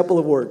the example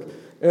of work.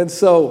 And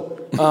so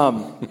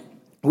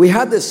we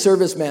had this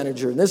service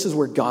manager, and this is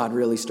where God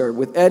really started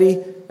with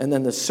Eddie, and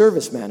then the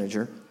service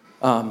manager.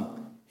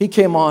 He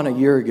came on a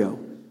year ago,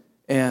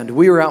 and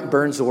we were out in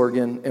Burns,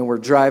 Oregon, and we're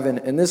driving,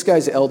 and this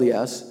guy's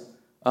LDS.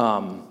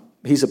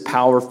 He's a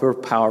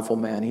powerful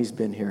man. He's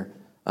been here,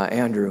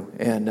 Andrew,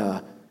 and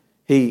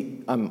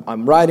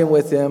I'm riding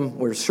with him.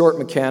 We're short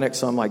mechanics,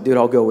 so I'm like, dude,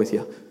 I'll go with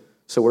you.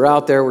 So we're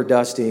out there, we're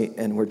dusty,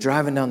 and we're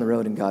driving down the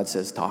road, and God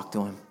says, talk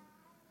to him.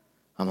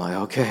 I'm like,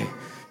 okay,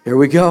 here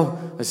we go.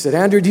 I said,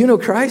 Andrew, do you know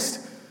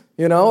Christ?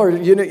 Or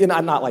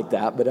not like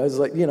that, but I was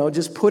like,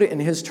 just put it in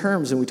his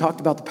terms. And we talked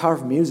about the power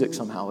of music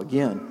somehow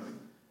again.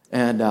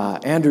 And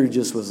Andrew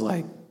just was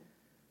like,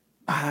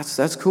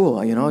 that's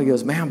cool. He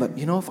goes, man, but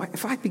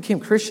if I became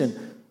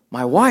Christian,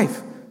 my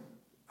wife,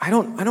 I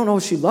don't know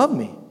if she loved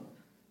me.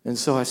 And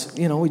so I said,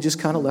 we just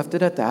kind of left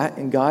it at that.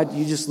 And God,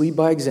 you just lead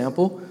by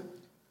example.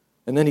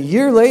 And then a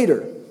year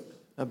later,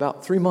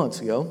 about 3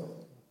 months ago,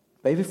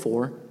 maybe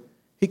 4,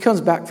 he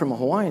comes back from a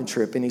Hawaiian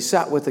trip and he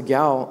sat with a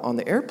gal on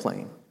the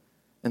airplane.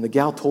 And the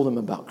gal told him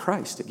about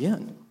Christ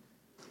again.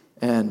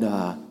 And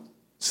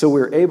so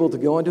we were able to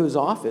go into his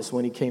office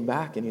when he came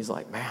back, and he's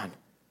like, man,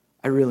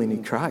 I really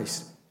need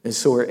Christ. And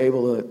so we're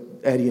able to,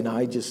 Eddie and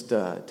I, just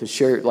to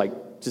share,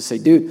 just say,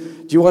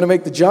 dude, do you want to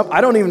make the jump?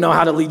 I don't even know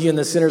how to lead you in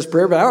the sinner's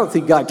prayer, but I don't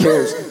think God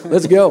cares.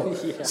 Let's go.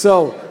 Yeah.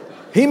 So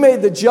he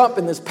made the jump,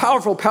 and this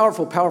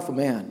powerful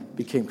man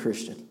became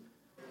Christian.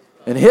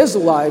 And his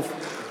life,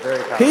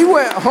 he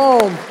went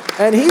home,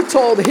 and he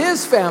told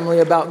his family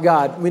about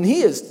God when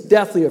he is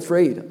deathly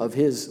afraid of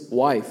his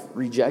wife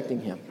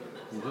rejecting him.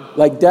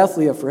 Like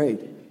deathly afraid.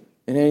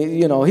 And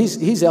he's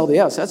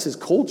LDS. That's his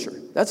culture.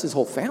 That's his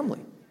whole family.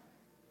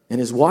 And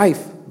his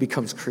wife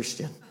becomes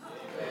Christian.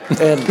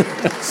 And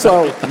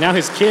so now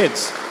his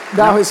kids.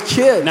 Now his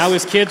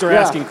kids are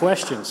asking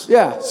questions.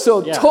 Yeah.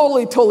 So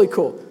totally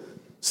cool.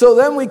 So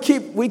then we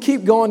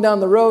keep going down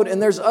the road,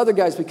 and there's other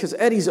guys, because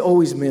Eddie's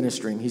always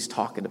ministering. He's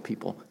talking to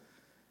people.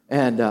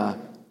 And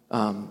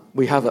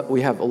we have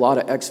a lot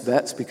of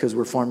ex-vets because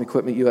we're Farm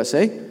Equipment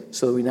USA.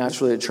 So we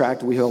naturally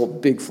we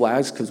hold big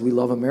flags because we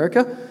love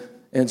America.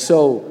 And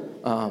so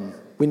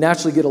we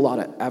naturally get a lot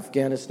of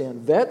Afghanistan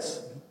vets,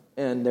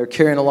 and they're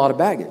carrying a lot of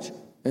baggage.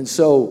 And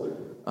so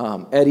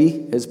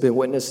Eddie has been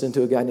witnessing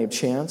to a guy named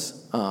Chance.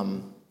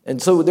 And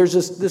so there's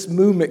this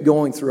movement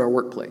going through our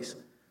workplace.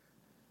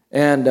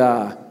 And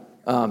the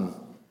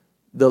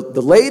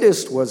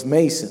latest was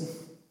Mason.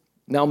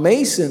 Now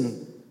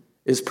Mason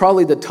is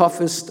probably the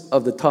toughest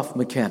of the tough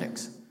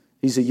mechanics.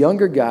 He's a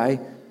younger guy,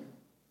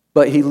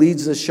 but he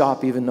leads the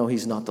shop even though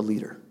he's not the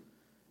leader.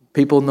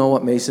 People know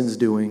what Mason's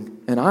doing,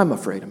 and I'm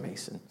afraid of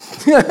Mason.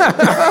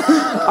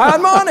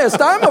 I'm honest,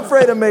 I'm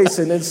afraid of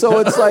Mason. And so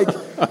it's like,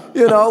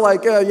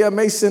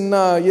 Mason,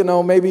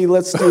 maybe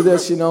let's do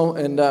this,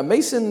 And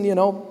Mason,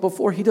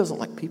 before, he doesn't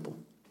like people.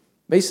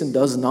 Mason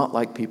does not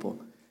like people.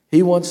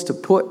 He wants to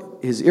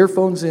put his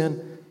earphones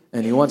in,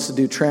 and he wants to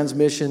do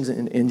transmissions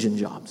and engine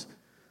jobs.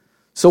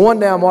 So one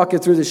day I'm walking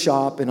through the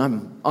shop, and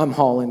I'm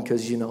hauling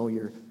because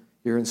you're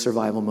in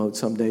survival mode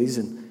some days,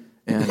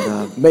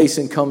 and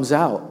Mason comes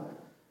out,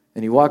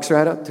 and he walks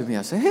right up to me.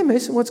 I say, "Hey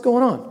Mason, what's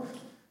going on?"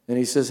 And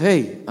he says,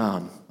 "Hey,"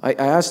 I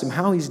asked him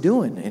how he's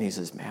doing, and he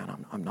says,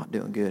 "Man, I'm not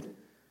doing good."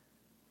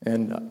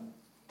 And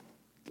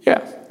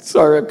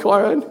sorry, I'm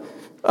crying.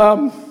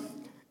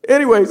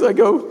 Anyways, I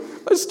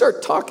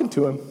start talking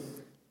to him,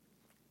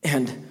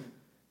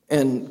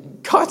 and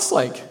God's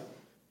like,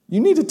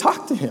 "You need to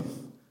talk to him."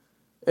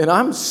 And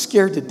I'm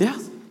scared to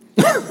death.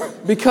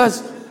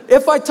 Because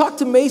if I talk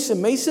to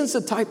Mason, Mason's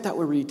the type that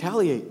would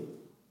retaliate.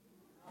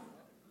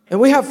 And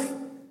we have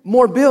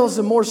more bills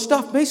and more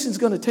stuff. Mason's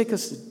going to take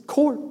us to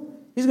court.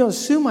 He's going to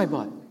sue my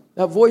butt.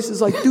 That voice is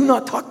like, do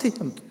not talk to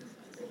him.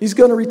 He's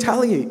going to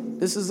retaliate.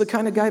 This is the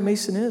kind of guy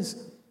Mason is.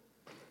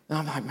 And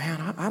I'm like,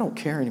 man, I don't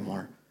care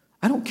anymore.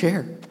 I don't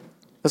care.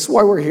 That's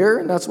why we're here,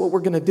 and that's what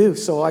we're going to do.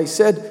 So I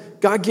said,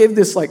 God gave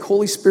this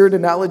Holy Spirit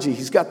analogy.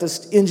 He's got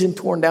this engine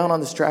torn down on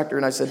this tractor,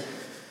 and I said,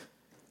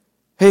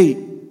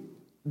 hey,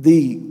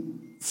 the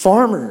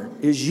farmer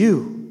is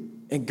you,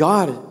 and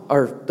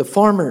the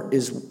farmer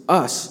is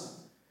us,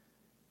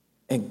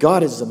 and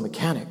God is the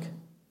mechanic.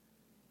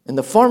 And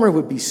the farmer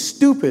would be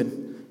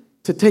stupid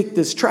to take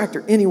this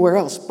tractor anywhere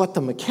else but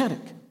the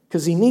mechanic,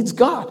 because he needs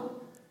God.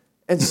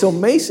 And so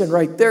Mason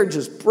right there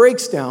just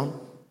breaks down.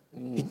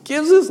 He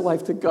gives his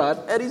life to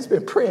God. Eddie's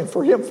been praying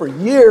for him for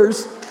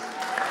years.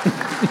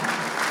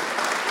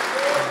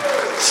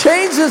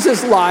 Changes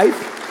his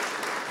life.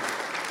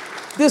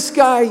 This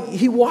guy,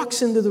 he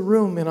walks into the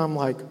room, and I'm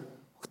like,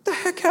 what the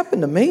heck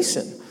happened to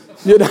Mason?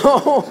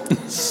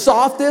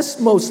 Softest,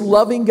 most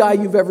loving guy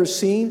you've ever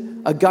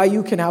seen. A guy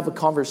you can have a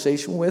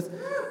conversation with.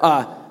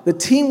 The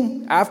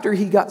team, after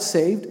he got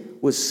saved,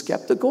 was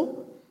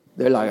skeptical.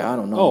 They're like, I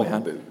don't know,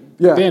 man.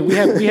 Yeah. Ben,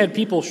 we had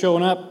people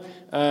showing up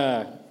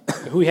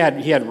who he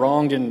had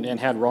wronged and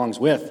had wrongs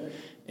with.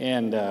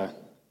 And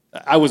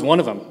I was one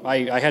of them.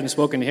 I hadn't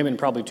spoken to him in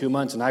probably 2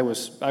 months, and I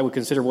would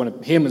consider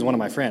him as one of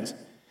my friends.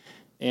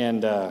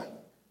 And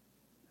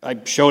I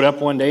showed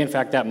up one day, in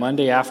fact, that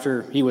Monday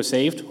after he was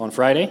saved on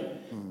Friday,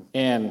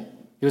 and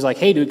he was like,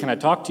 "Hey, dude, can I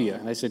talk to you?"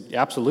 And I said,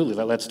 "Absolutely,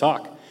 let's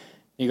talk."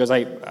 He goes,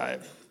 I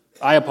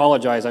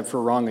apologize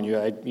for wronging you.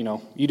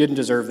 You didn't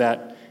deserve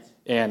that."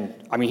 And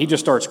I mean, he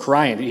just starts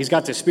crying. He's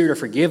got this spirit of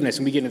forgiveness,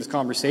 and we get into this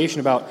conversation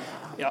about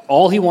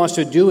all he wants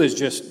to do is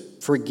just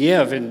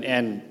forgive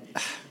and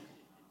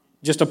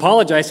just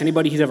apologize to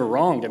anybody he's ever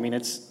wronged. I mean,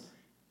 that's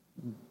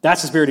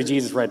the spirit of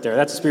Jesus right there.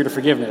 That's the spirit of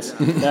forgiveness.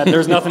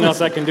 There's nothing else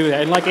that can do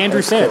that. And like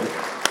Andrew said,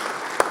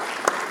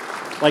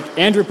 like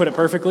Andrew put it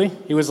perfectly,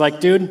 he was like,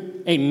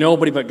 "Dude, ain't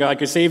nobody but God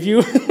could save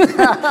you."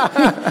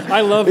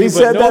 I love you, He but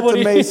said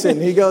nobody. that to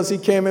Mason. He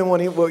came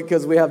in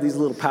because we have these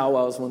little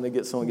powwows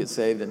when someone gets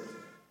saved, and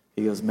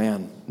he goes,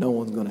 "Man, no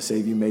one's going to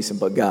save you, Mason,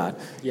 but God."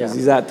 Because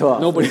he's that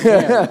tough. Nobody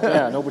can.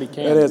 Yeah, nobody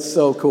can. And it's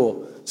so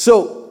cool.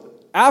 So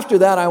after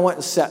that, I went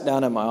and sat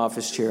down in my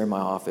office chair in my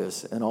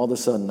office, and all of a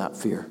sudden that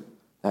fear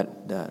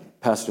that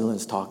Pastor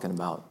Lynn's talking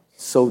about,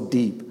 so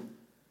deep,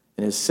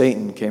 and his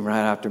Satan came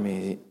right after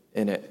me,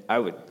 and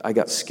I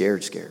got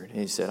scared. And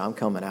he said, "I'm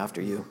coming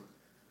after you."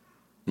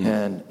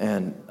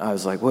 And I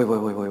was like, wait.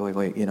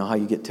 You know how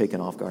you get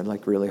taken off guard,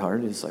 like really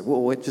hard? It's like, whoa,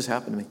 what just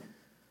happened to me?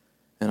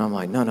 And I'm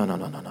like,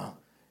 no.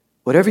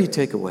 Whatever you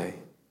take away,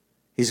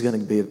 he's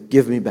going to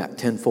give me back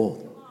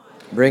tenfold.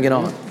 Bring it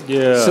on.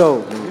 Yeah.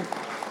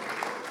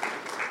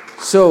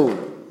 So,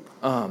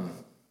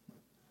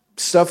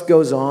 stuff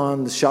goes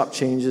on. The shop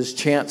changes.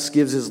 Chance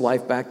gives his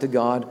life back to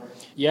God.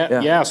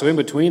 Yeah. So in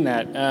between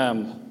that,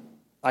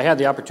 I had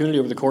the opportunity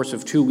over the course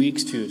of 2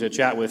 weeks to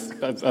chat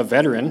with a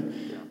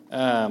veteran.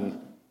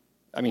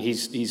 I mean,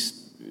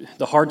 he's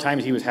the hard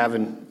times he was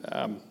having,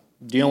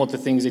 dealing with the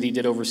things that he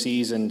did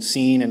overseas and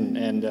seen,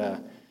 and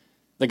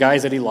the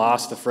guys that he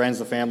lost, the friends,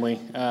 the family.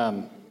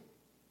 I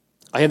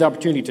had the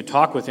opportunity to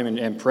talk with him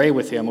and pray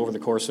with him over the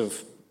course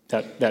of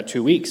that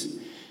 2 weeks,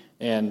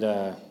 and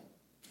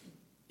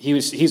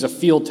he's a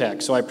field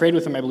tech. So I prayed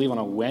with him, I believe, on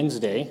a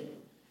Wednesday.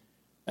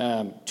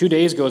 2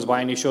 days goes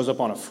by and he shows up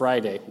on a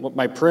Friday.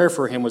 My prayer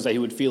for him was that he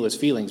would feel his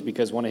feelings,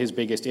 because one of his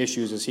biggest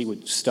issues is he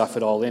would stuff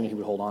it all in and he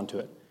would hold on to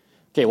it.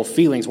 Okay, well,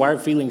 feelings. Why are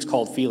feelings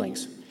called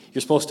feelings?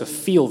 You're supposed to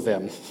feel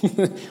them.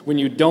 When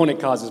you don't, it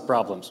causes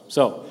problems.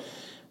 So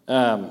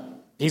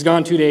he's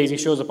gone 2 days. He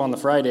shows up on the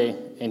Friday,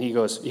 and he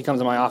comes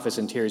to my office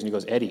in tears, and he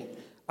goes, "Eddie,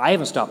 I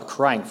haven't stopped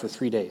crying for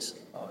 3 days.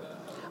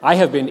 I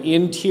have been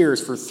in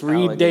tears for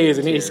 3 days,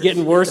 and it's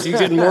getting worse. He's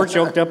getting more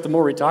choked up the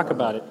more we talk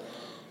about it."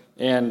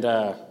 And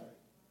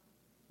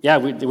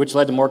which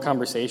led to more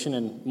conversation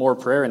and more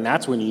prayer, and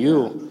that's when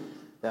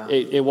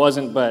it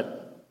wasn't but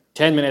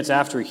 10 minutes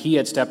after he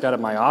had stepped out of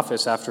my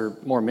office after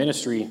more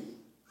ministry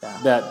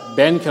that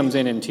Ben comes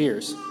in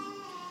tears.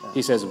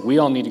 He says, "We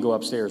all need to go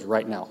upstairs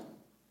right now."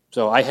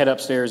 So I head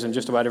upstairs, and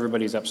just about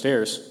everybody's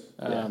upstairs.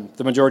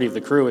 The majority of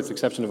the crew, with the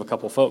exception of a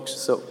couple folks.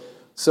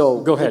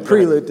 So go ahead. The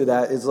prelude to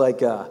that is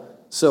like,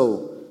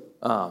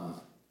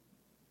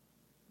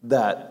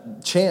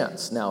 that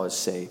Chance now is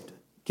saved,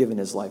 giving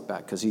his life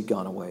back because he'd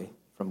gone away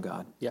from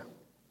God. Yeah.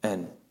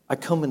 And I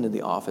come into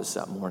the office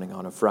that morning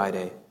on a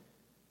Friday,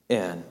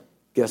 and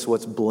guess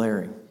what's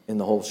blaring in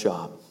the whole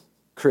shop?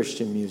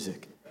 Christian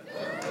music.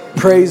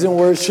 Praise and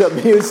worship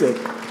music.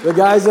 The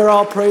guys are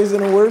all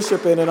praising and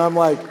worshiping, and I'm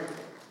like,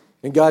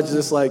 and God's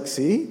just like,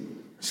 "See?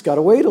 Just got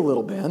to wait a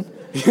little, Ben."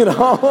 You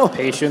know?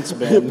 Patience,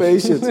 Ben.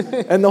 Patience.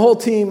 And the whole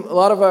team,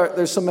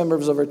 there's some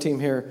members of our team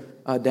here,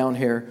 down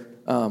here.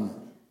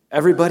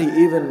 Everybody,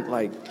 even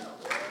like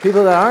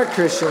people that aren't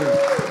Christian,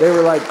 they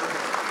were like,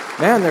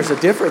 "Man, there's a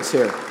difference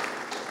here."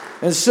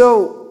 And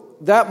so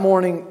that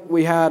morning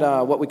we had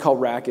what we call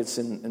rackets,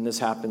 and this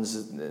happens,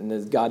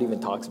 and God even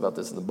talks about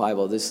this in the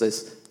Bible. This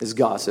is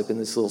gossip and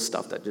this little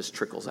stuff that just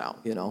trickles out,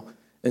 you know.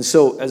 And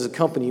so as a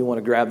company, you want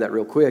to grab that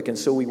real quick. And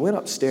so we went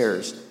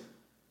upstairs,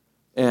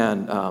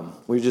 and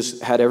we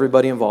just had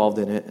everybody involved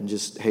in it, and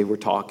just, hey, we're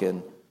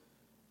talking,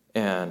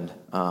 and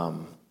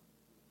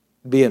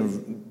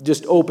being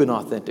just open,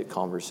 authentic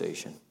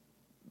conversation.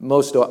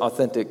 Most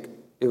authentic.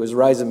 It was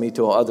rising me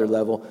to another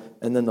level.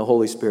 And then the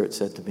Holy Spirit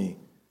said to me,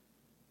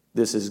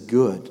 "This is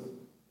good,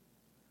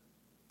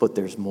 but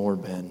there's more,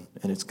 Ben,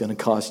 and it's going to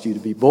cost you to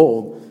be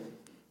bold,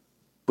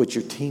 but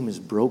your team is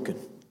broken.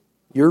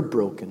 You're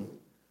broken."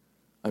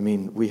 I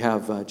mean, we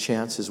have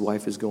Chance, his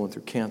wife is going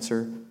through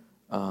cancer.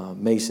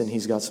 Mason,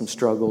 he's got some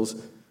struggles.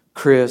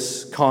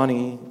 Chris,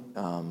 Connie,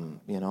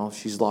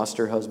 she's lost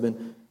her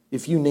husband.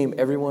 If you name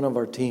every one of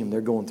our team,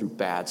 they're going through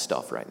bad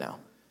stuff right now.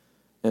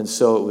 And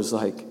so it was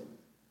like,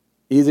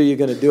 either you're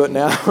going to do it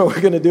now or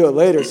we're going to do it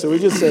later. So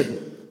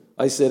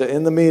I said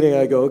in the meeting,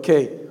 I go,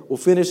 "Okay, we'll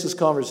finish this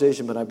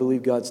conversation, but I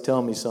believe God's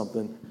telling me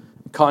something."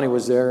 Connie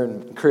was there,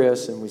 and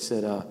Chris, and we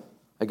said,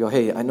 I go,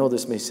 "Hey, I know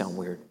this may sound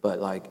weird, but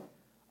like,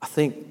 I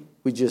think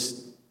we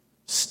just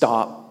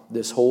stop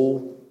this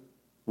whole,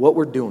 what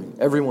we're doing.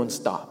 Everyone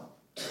stop.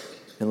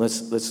 And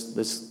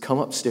let's come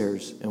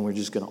upstairs, and we're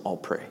just going to all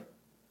pray."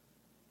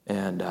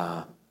 And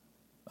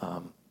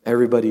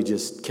everybody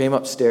just came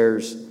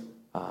upstairs,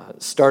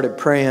 started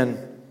praying.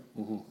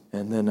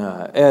 And then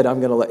Ed, I'm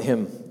going to let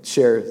him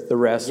share the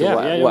rest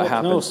of what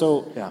happened. No,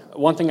 so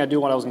one thing I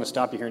was going to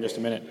stop you here in just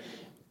a minute.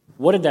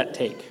 What did that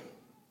take?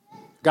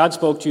 God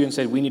spoke to you and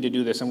said, we need to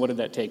do this. And what did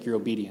that take? Your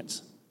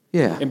obedience.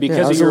 Yeah. And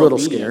because of your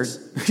obedience.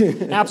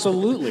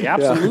 Absolutely.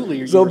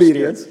 It's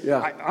obedience. Scared.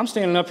 Yeah. I'm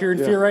standing up here in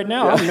fear right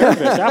now. I'm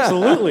nervous.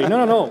 Absolutely.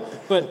 No.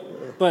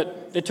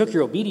 But it took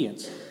your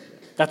obedience.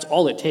 That's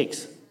all it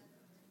takes.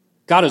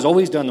 God has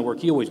always done the work.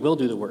 He always will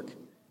do the work.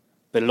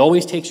 But it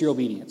always takes your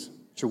obedience.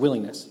 It's your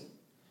willingness.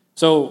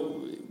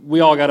 So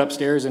we all got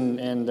upstairs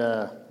and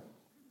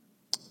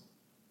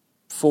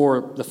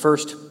for the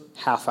first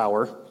half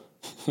hour,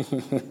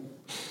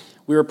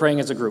 we were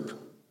praying as a group.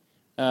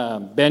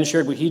 Ben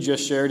shared what he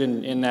just shared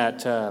in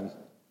that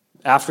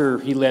after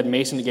he led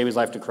Mason to give his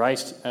life to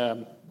Christ,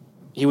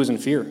 he was in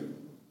fear.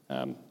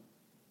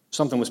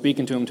 Something was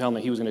speaking to him, telling him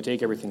that he was going to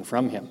take everything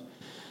from him.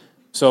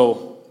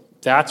 So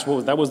that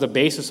was the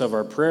basis of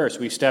our prayer. So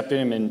we stepped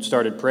in and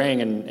started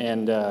praying,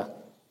 and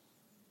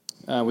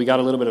we got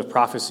a little bit of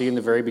prophecy in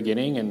the very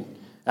beginning. And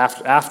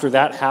after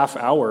that half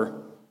hour,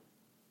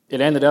 it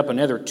ended up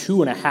another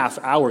 2.5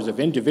 hours of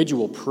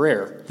individual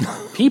prayer.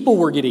 People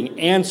were getting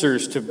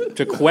answers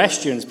to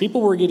questions.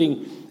 People were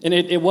getting, and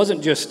it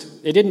wasn't just,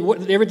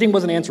 everything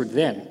wasn't answered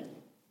then.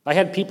 I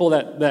had people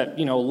that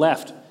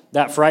left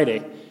that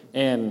Friday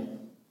and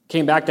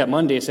came back that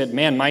Monday and said,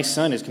 man, my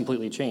son is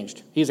completely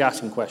changed. He's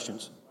asking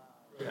questions.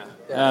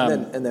 Yeah.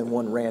 And then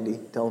one Randy.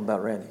 Tell him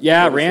about Randy.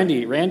 Yeah,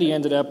 Randy. Randy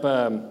ended up,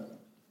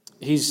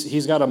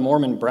 he's got a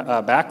Mormon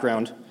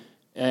background,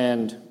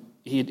 and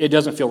it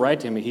doesn't feel right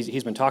to him.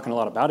 He's been talking a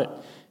lot about it.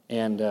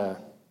 And,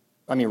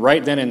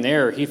 right then and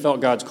there, he felt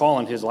God's call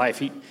on his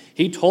life.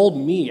 He told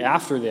me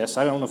after this,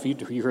 I don't know if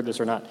you heard this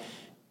or not,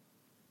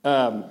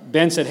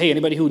 Ben said, hey,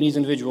 anybody who needs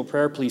individual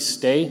prayer, please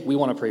stay. We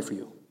want to pray for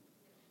you.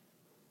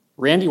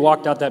 Randy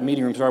walked out that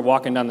meeting room, started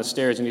walking down the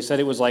stairs, and he said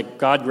it was like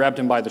God grabbed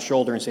him by the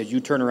shoulder and said, you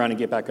turn around and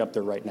get back up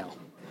there right now.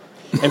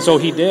 And so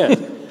he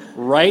did.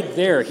 Right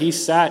there, he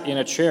sat in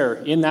a chair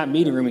in that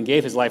meeting room and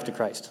gave his life to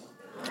Christ.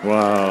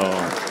 Wow.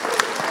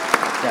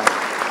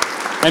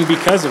 Yeah. And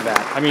because of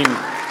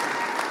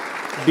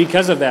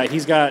that,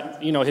 he's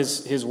got,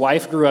 his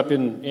wife grew up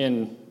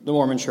in the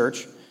Mormon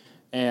church,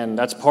 and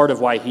that's part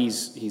of why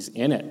he's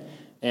in it.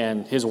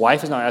 And his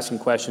wife is not asking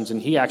questions, and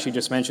he actually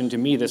just mentioned to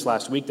me this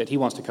last week that he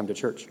wants to come to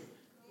church.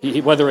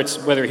 Whether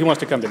he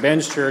wants to come to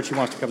Ben's church, he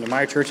wants to come to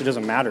my church, it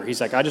doesn't matter.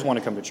 He's like, I just want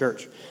to come to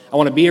church. I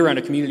want to be around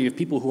a community of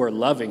people who are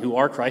loving, who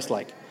are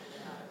Christ-like.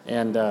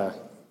 And so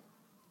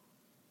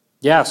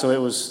he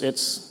was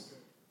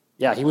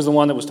the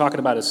one that was talking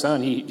about his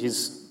son.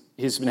 He's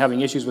been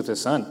having issues with his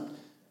son.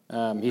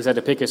 He's had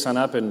to pick his son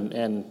up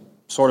and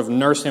sort of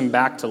nurse him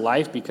back to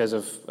life because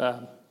of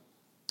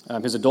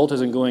his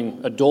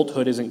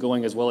adulthood isn't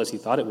going as well as he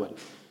thought it would.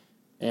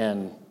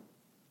 And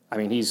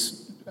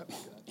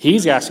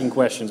he's asking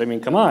questions.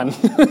 Come on.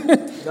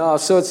 No,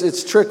 so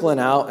it's trickling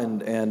out,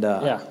 and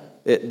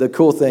the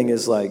cool thing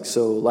is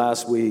so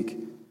last week,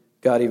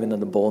 got even in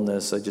the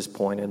boldness. I just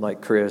pointed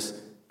like Chris,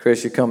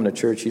 you're coming to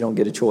church. You don't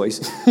get a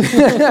choice.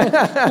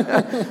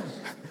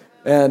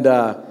 And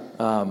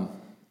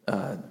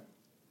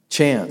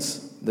Chance,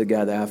 the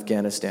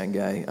Afghanistan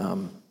guy.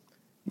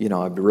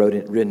 I've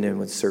ridden in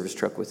with the service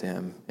truck with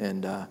him,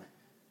 and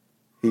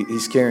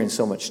he's carrying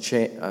so much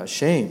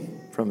shame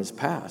from his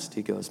past.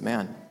 He goes,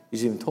 man,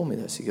 he's even told me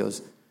this. He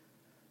goes,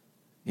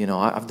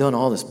 I've done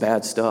all this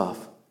bad stuff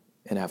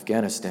in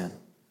Afghanistan.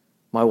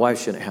 My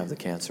wife shouldn't have the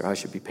cancer. I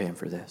should be paying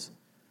for this.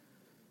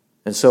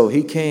 And so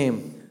he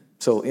came.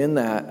 So in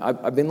that,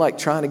 I've been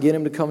trying to get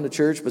him to come to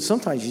church, but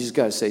sometimes you just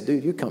got to say,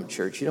 dude, you come to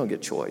church. You don't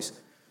get choice.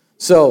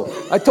 So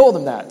I told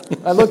him that.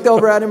 I looked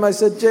over at him. I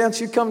said, Chance,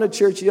 you come to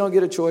church. You don't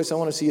get a choice. I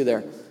want to see you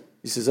there.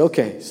 He says,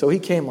 okay. So he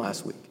came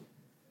last week.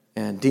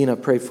 And Dina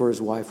prayed for his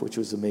wife, which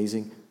was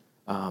amazing.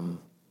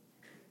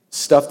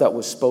 Stuff that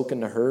was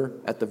spoken to her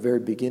at the very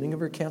beginning of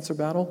her cancer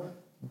battle,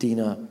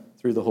 Dina,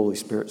 through the Holy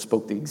Spirit,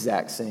 spoke the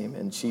exact same.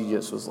 And she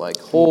just was like,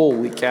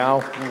 holy cow.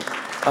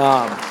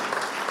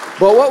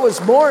 But what was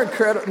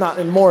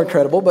not more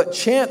incredible, but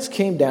Chance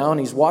came down.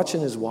 He's watching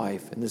his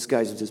wife. And this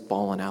guy's just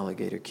bawling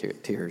alligator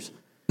tears.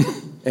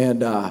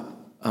 And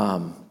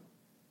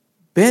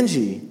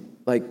Benji,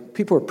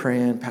 people were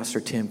praying.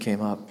 Pastor Tim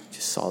came up,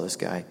 just saw this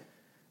guy.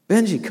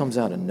 Benji comes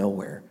out of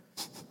nowhere.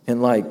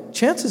 And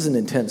Chance is an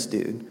intense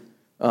dude.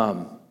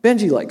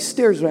 Benji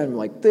stares at him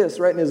like this,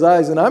 right in his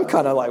eyes. And I'm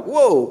kind of like,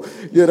 whoa,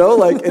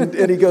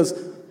 and he goes,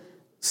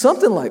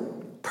 something like,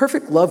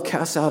 perfect love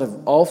casts out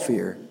of all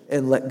fear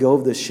and let go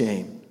of the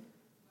shame.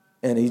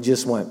 And he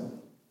just went,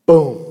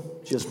 boom,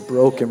 just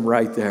broke him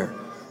right there.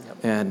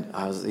 And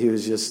he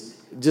was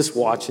just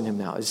watching him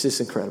now. It's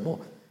just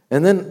incredible.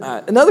 And then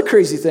another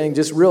crazy thing,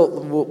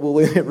 we'll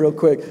leave it real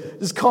quick,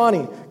 is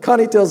Connie.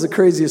 Connie tells the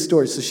craziest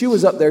story. So she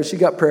was up there, she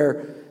got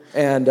prayer,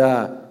 and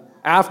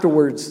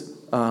afterwards,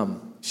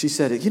 she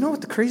said, you know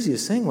what the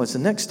craziest thing was? The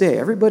next day,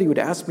 everybody would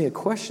ask me a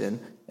question,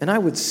 and I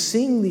would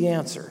sing the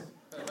answer.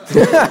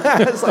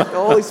 It's like the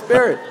Holy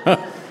Spirit.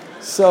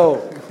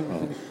 So,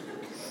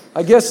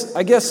 I guess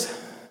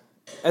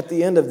at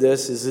the end of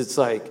this is it's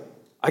like,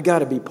 I got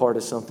to be part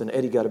of something.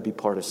 Eddie got to be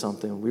part of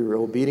something. We were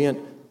obedient.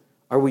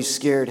 Are we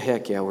scared?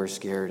 Heck yeah, we're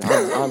scared.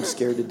 I'm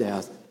scared to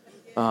death.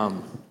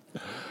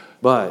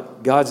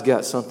 But God's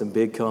got something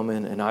big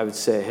coming, and I would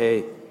say,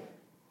 hey,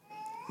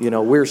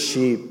 we're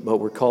sheep, but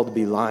we're called to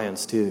be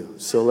lions too.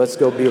 So let's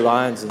go be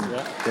lions, and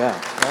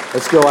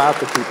let's go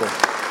after people.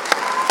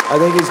 I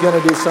think he's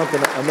going to do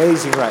something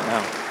amazing right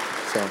now.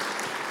 So,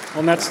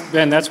 well,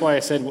 that's why I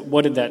said,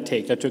 what did that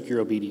take? That took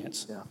your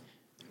obedience. Yeah.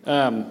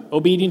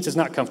 Obedience is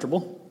not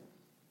comfortable.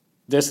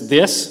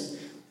 This,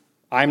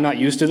 I'm not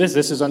used to this.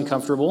 This is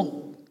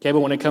uncomfortable. Okay, but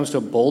when it comes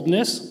to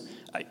boldness,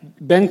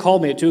 Ben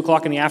called me at 2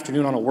 o'clock in the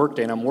afternoon on a work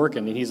day, and I'm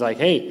working, and he's like,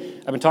 hey,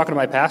 I've been talking to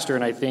my pastor,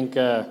 and I think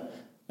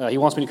he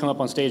wants me to come up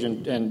on stage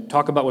and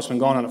talk about what's been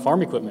going on at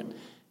Farm Equipment.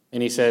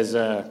 And he says,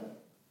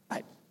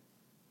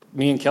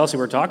 me and Kelsey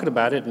were talking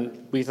about it,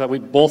 and we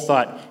both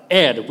thought,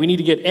 Ed, we need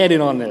to get Ed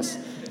in on this.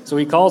 So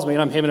he calls me,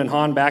 and I'm him and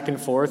Han back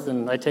and forth,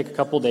 and I take a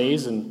couple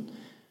days, and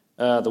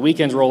the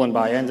weekend's rolling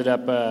by. I ended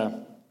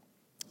up...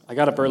 I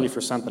got up early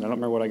for something. I don't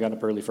remember what I got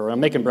up early for. I'm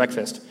making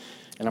breakfast.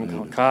 And I'm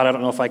going, God, I don't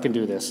know if I can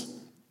do this. And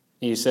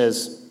he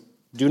says,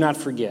 do not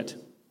forget.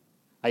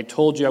 I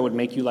told you I would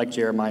make you like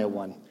Jeremiah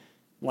 1. I'm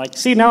like,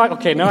 see, now I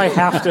have to.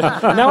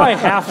 Now I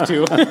have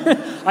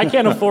to. I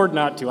can't afford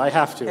not to. I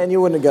have to. And you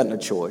wouldn't have gotten a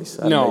choice.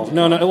 No.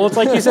 Well, it's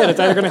like you said. It's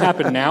either going to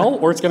happen now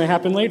or it's going to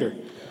happen later.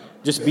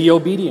 Just be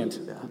obedient.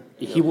 Yeah.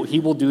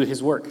 He will do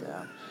his work.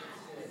 Yeah.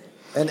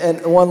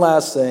 And one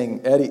last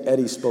thing.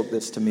 Eddie spoke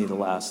this to me the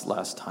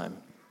last time.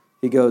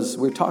 He goes,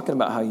 we're talking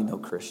about how you know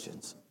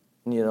Christians.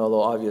 And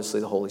though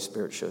obviously the Holy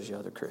Spirit shows you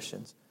other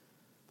Christians.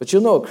 But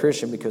you'll know a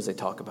Christian because they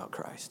talk about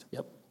Christ.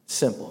 Yep.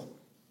 Simple.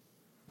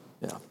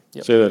 Yeah.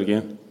 Yep. Say that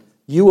again.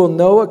 You will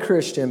know a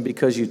Christian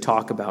because you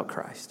talk about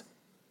Christ.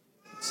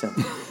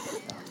 Simple.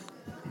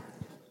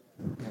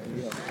 There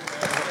you go.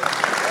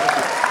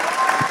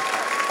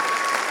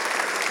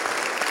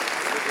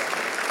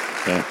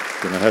 Okay.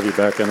 Can I have you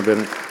back in a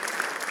minute?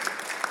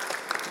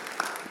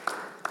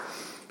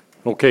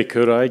 Okay,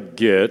 could I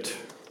get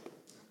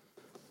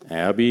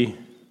Abby,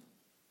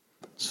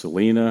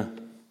 Selena,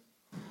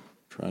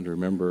 trying to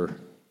remember,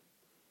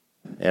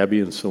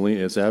 Abby and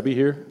Selena. Is Abby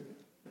here?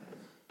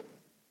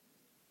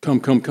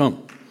 Come.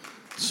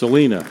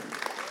 Selena.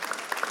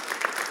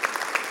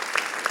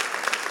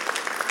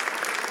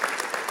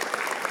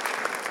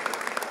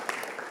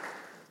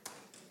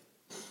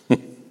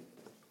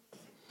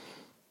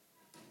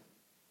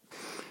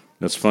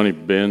 That's funny,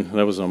 Ben.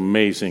 That was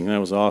amazing. That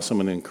was awesome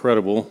and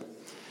incredible.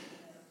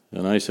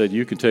 And I said,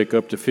 you can take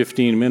up to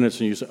 15 minutes.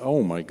 And you said,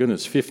 oh, my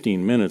goodness,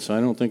 15 minutes. I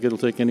don't think it'll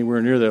take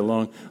anywhere near that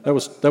long. That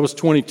was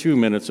 22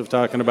 minutes of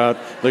talking about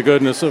the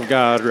goodness of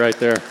God right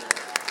there.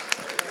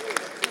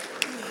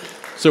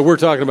 So we're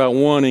talking about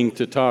wanting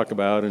to talk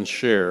about and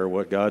share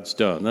what God's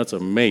done. That's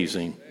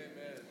amazing.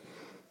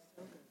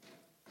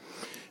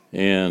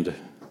 And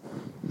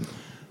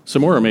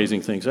some more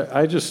amazing things.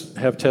 I just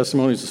have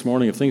testimonies this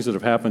morning of things that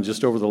have happened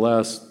just over the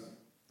last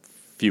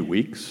few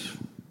weeks.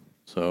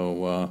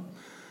 So...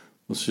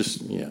 let's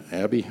just,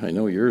 Abby, I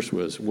know yours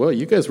was, well,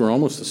 you guys were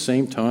almost the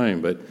same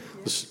time, but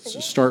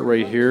let's start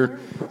right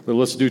here. But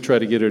let's try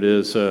to get it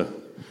as,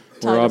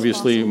 we're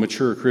obviously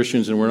mature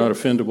Christians and we're not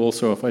offendable,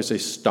 so if I say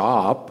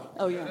stop.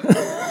 Oh,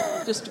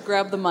 yeah. Just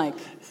grab the mic.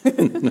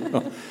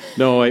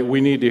 No,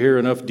 we need to hear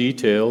enough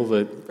detail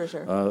that For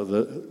sure.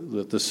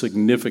 The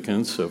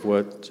significance of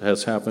what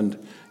has happened,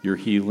 your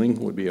healing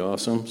would be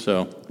awesome.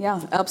 So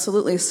Yeah,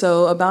 absolutely.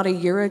 So about a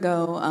year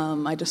ago,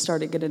 I just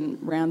started getting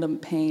random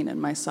pain in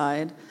my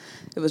side.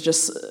 It was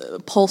just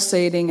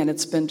pulsating, and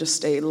it's been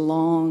just a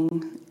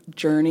long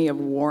journey of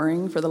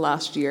warring for the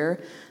last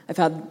year. I've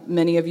had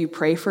many of you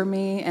pray for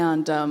me,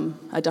 and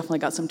I definitely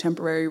got some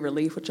temporary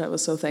relief, which I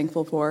was so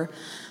thankful for.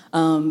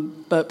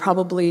 But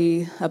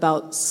probably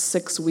about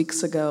 6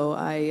 months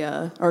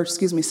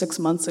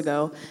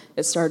ago,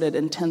 it started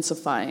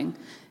intensifying.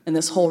 And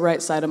this whole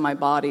right side of my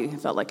body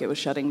felt like it was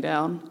shutting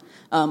down,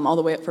 all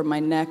the way up from my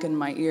neck and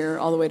my ear,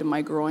 all the way to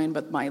my groin,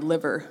 but my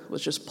liver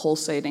was just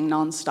pulsating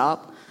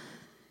nonstop.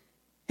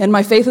 And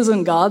my faith is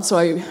in God, so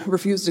I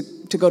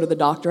refuse to go to the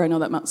doctor. I know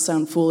that might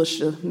sound foolish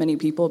to many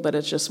people, but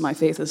it's just my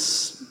faith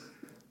is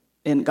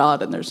in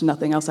God, and there's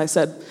nothing else. I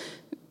said,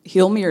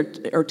 heal me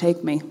or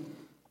take me.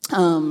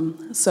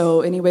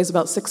 So anyways,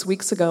 about 6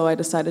 weeks ago, I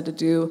decided to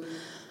do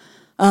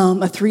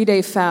a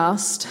 3-day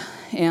fast,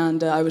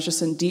 and I was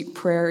just in deep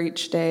prayer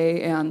each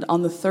day. And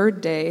on the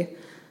third day,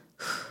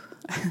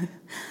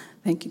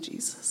 thank you,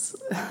 Jesus.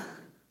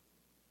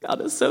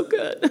 God is so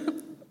good.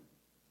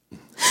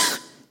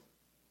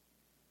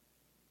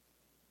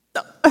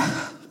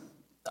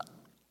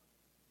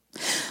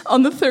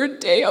 On the third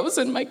day, I was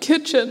in my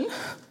kitchen,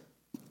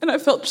 and I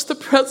felt just the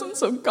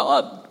presence of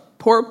God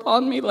pour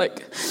upon me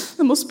like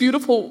the most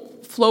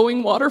beautiful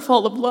flowing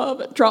waterfall of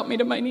love. It dropped me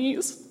to my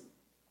knees,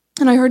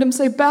 and I heard him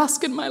say,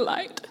 "Bask in my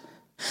light."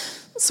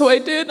 So I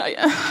did.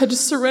 I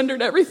just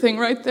surrendered everything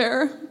right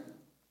there,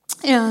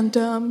 and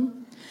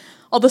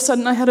all of a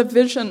sudden I had a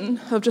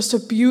vision of just a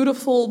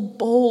beautiful,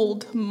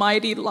 bold,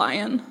 mighty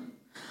lion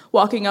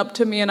walking up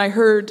to me, and I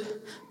heard,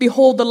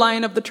 "Behold the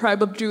Lion of the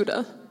tribe of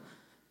Judah."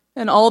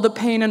 And all the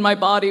pain in my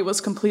body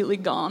was completely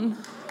gone.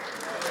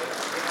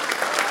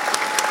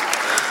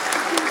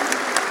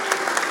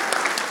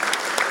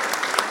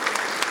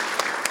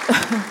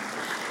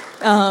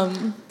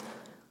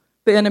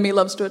 The enemy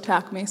loves to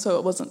attack me, so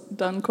it wasn't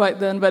done quite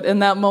then. But in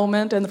that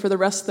moment and for the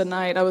rest of the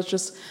night, I was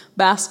just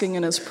basking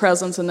in his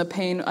presence and the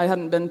pain. I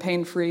hadn't been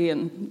pain-free,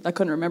 and I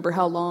couldn't remember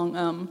how long.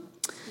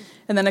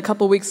 And then a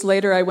couple weeks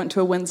later, I went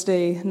to a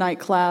Wednesday night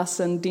class,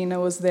 and Dina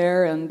was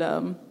there,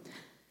 and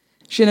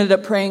she ended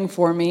up praying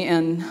for me.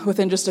 And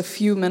within just a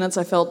few minutes,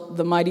 I felt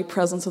the mighty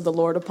presence of the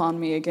Lord upon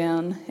me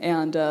again,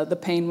 and the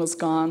pain was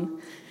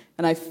gone.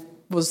 And I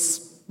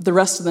was the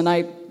rest of the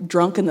night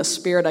drunk in the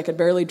Spirit. I could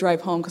barely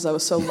drive home because I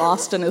was so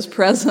lost in his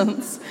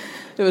presence.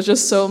 It was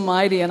just so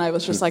mighty, and I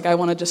was just like, I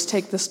want to just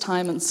take this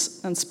time and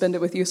spend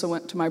it with you. So I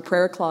went to my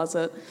prayer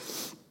closet,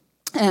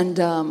 and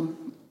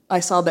I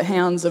saw the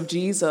hands of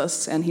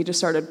Jesus, and he just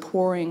started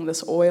pouring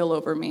this oil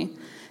over me.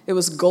 It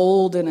was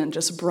golden and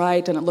just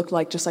bright, and it looked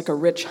like just like a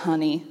rich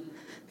honey.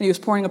 And he was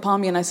pouring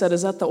upon me, and I said,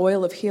 "Is that the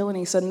oil of healing?"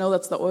 He said, "No,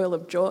 that's the oil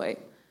of joy."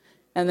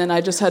 And then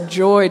I just had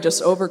joy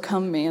just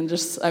overcome me, and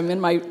just I'm in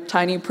my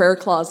tiny prayer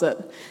closet,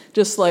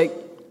 just like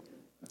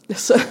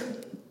so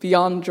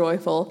beyond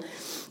joyful.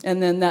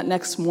 And then that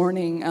next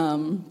morning,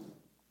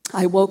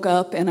 I woke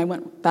up and I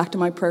went back to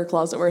my prayer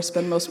closet where I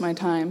spend most of my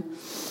time.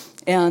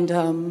 And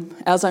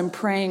as I'm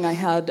praying, I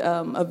had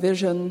a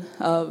vision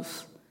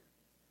of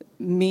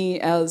me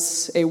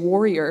as a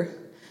warrior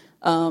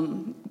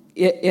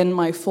in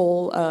my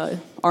full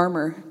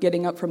armor,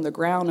 getting up from the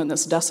ground in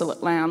this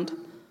desolate land.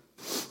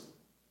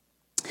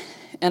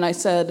 And I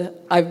said,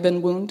 "I've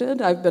been wounded,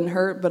 I've been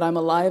hurt, but I'm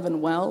alive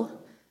and well,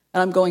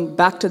 and I'm going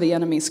back to the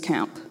enemy's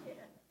camp,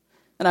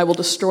 and I will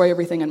destroy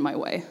everything in my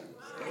way."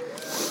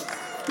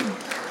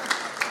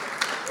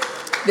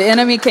 The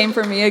enemy came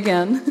for me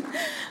again.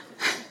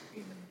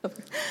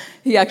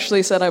 He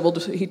actually said,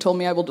 he told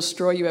me, "I will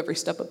destroy you every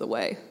step of the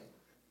way."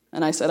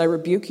 And I said, "I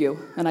rebuke you,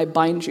 and I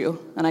bind you,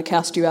 and I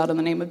cast you out in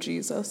the name of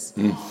Jesus."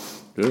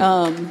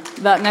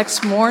 That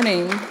next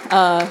morning,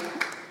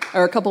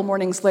 or a couple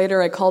mornings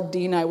later, I called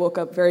Dina. I woke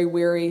up very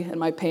weary, and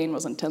my pain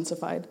was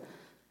intensified.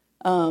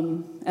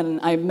 And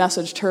I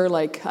messaged her,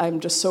 like, "I'm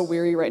just so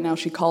weary right now."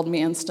 She called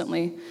me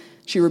instantly.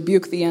 She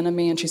rebuked the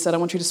enemy, and she said, "I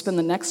want you to spend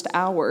the next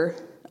hour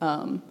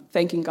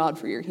thanking God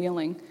for your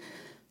healing."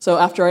 So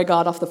after I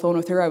got off the phone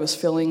with her, I was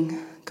feeling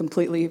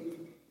completely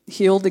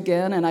healed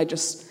again, and I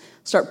just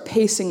start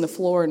pacing the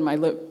floor in my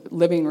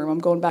living room. I'm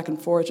going back and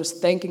forth,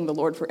 just thanking the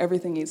Lord for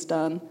everything he's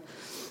done.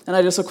 And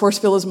I just, of course,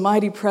 feel his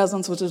mighty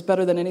presence, which is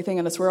better than anything,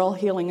 and it's where all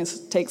healing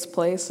takes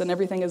place, and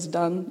everything is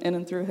done in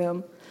and through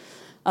him.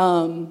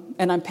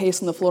 And I'm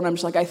pacing the floor, and I'm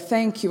just like, "I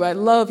thank you, I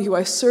love you,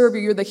 I serve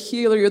you, you're the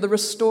healer, you're the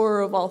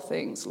restorer of all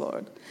things,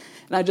 Lord."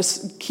 And I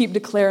just keep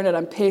declaring it.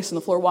 I'm pacing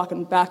the floor,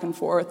 walking back and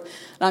forth.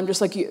 And I'm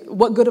just like,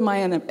 "What good am I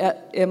in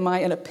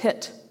a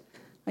pit?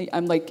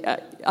 I'm like,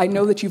 I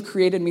know that you've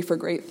created me for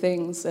great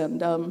things."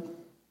 And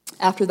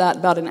after that,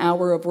 about an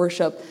hour of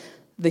worship,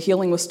 the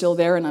healing was still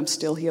there, and I'm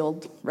still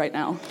healed right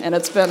now. And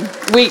it's been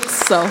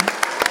weeks. So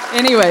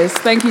anyways,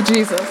 thank you,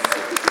 Jesus.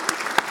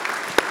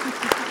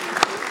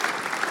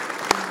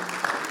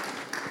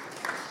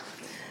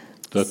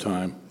 That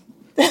time.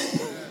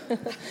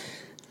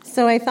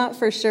 So I thought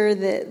for sure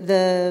that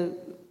the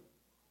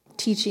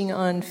teaching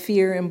on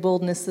fear and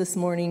boldness this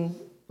morning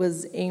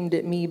was aimed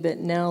at me, but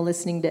now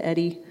listening to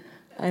Eddie,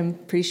 I'm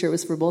pretty sure it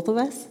was for both of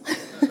us.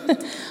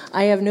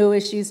 I have no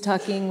issues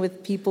talking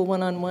with people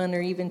one-on-one or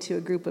even to a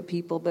group of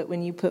people, but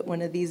when you put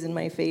one of these in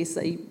my face,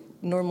 I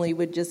normally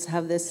would just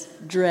have this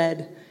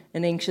dread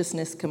and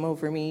anxiousness come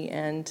over me.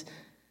 And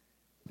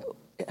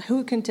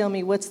who can tell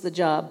me what's the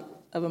job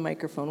of a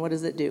microphone? What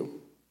does it do?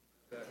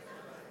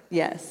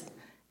 Yes.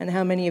 And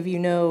how many of you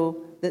know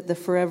that the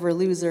forever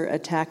loser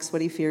attacks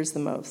what he fears the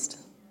most?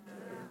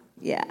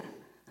 Yeah.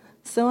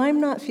 So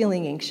I'm not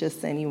feeling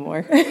anxious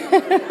anymore.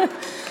 Of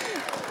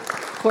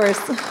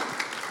course,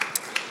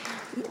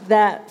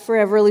 that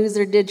forever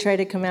loser did try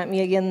to come at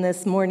me again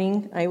this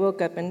morning. I woke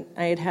up and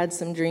I had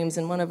some dreams,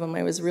 and one of them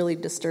I was really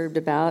disturbed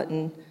about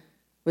and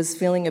was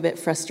feeling a bit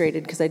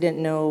frustrated because I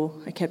didn't know.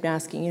 I kept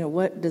asking,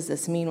 what does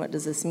this mean? What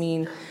does this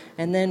mean?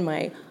 And then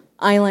my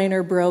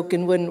eyeliner broke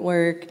and wouldn't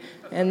work.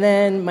 And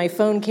then my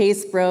phone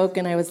case broke,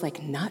 and I was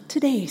like, "Not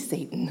today,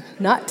 Satan,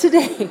 not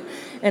today."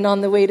 And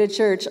on the way to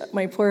church,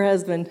 my poor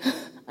husband,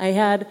 I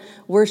had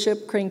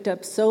worship cranked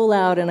up so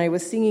loud, and I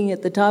was singing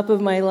at the top of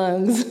my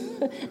lungs.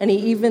 And he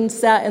even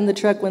sat in the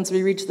truck once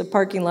we reached the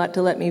parking lot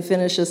to let me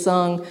finish a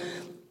song.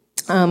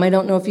 I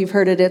don't know if you've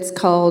heard it. It's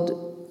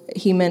called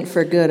 "He Meant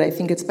for Good." I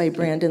think it's by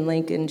Brandon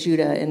Lake in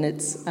Judah, and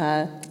it's...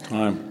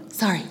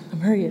 Sorry, I'm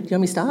hurrying. Do you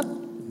want me to stop?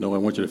 No, I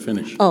want you to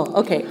finish.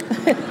 Oh, okay.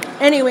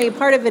 Anyway,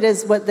 part of it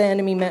is what the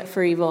enemy meant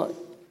for evil.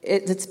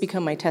 It's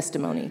become my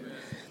testimony.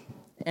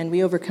 And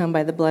we overcome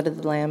by the blood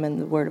of the Lamb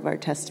and the word of our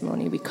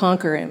testimony. We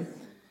conquer him.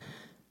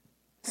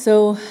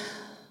 So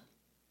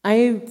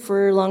I,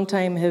 for a long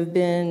time, have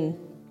been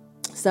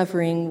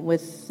suffering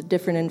with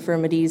different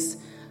infirmities.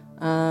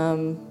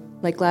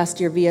 like last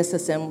year,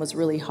 VSSM was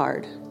really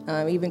hard.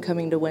 Even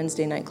coming to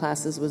Wednesday night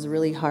classes was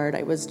really hard.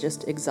 I was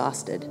just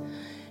exhausted.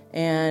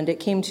 And it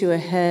came to a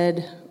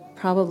head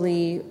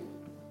probably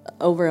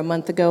over a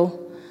month ago.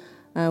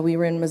 We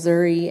were in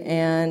Missouri,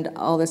 and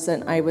all of a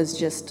sudden I was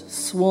just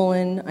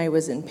swollen. I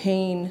was in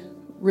pain,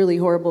 really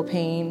horrible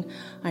pain.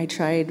 I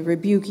tried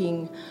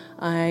rebuking.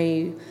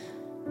 I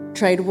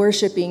tried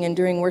worshiping, and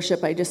during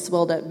worship I just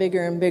swelled up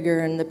bigger and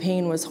bigger, and the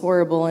pain was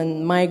horrible,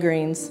 and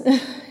migraines.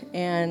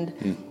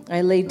 And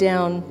I laid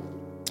down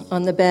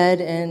on the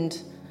bed, and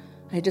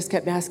I just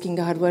kept asking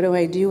God, what do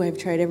I do? I've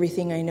tried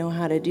everything I know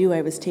how to do.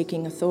 I was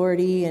taking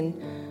authority, and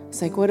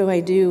it's like, what do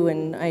I do?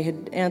 And I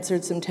had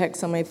answered some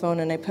texts on my phone,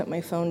 and I put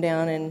my phone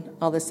down, and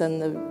all of a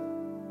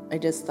sudden I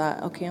just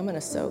thought, okay, I'm going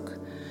to soak.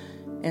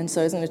 And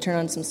so I was going to turn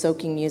on some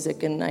soaking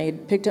music, and I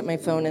had picked up my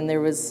phone, and there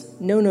was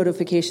no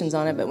notifications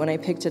on it, but when I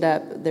picked it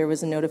up, there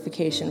was a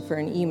notification for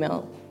an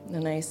email.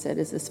 And I said,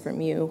 is this from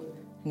you?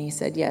 And he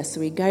said, yes.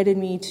 So he guided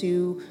me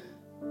to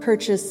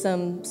purchase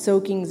some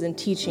soakings and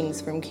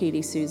teachings from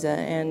Katie Souza,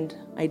 and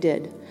I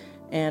did.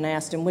 And I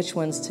asked him which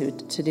ones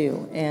to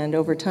do. And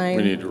over time...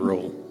 We need to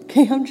roll.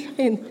 Okay, I'm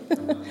trying.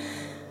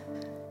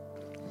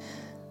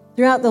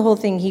 Throughout the whole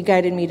thing, he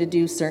guided me to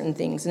do certain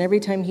things. And every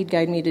time he'd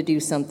guide me to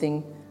do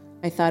something,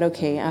 I thought,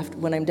 okay,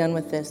 when I'm done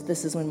with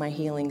this is when my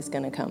healing is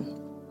going to come.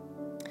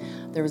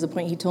 There was a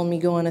point he told me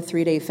go on a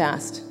 3-day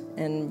fast.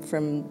 And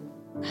from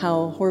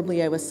how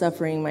horribly I was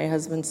suffering, my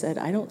husband said,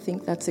 I don't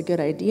think that's a good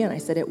idea. And I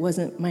said, it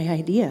wasn't my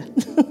idea.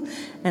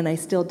 And I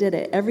still did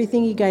it.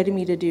 Everything he guided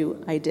me to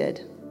do, I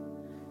did.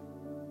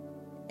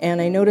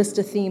 And I noticed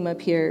a theme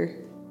up here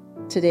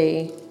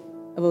today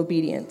of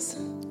obedience.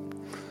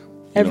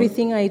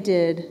 Everything I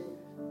did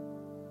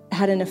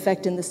had an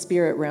effect in the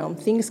spirit realm.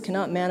 Things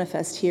cannot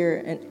manifest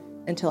here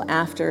until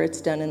after it's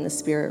done in the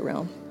spirit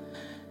realm.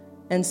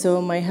 And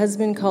so my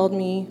husband called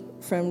me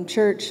from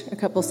church a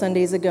couple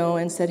Sundays ago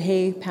and said,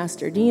 hey,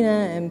 Pastor Dina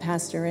and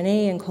Pastor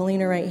Renee and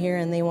Colleen are right here,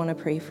 and they want to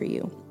pray for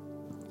you.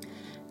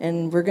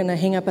 And we're going to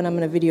hang up, and I'm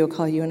going to video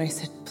call you. And I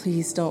said,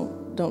 please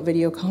don't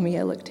video call me.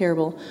 I look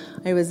terrible.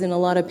 I was in a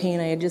lot of pain.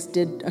 I had just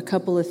did a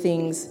couple of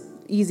things,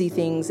 easy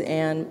things,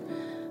 and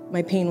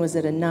my pain was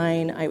at a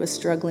 9. I was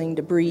struggling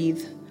to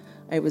breathe.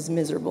 I was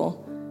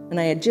miserable. And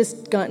I had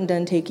just gotten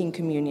done taking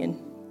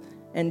communion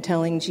and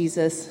telling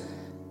Jesus,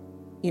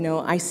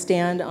 I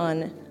stand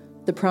on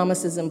the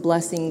promises and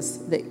blessings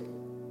that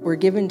were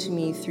given to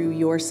me through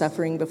your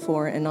suffering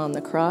before and on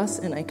the cross,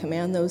 and I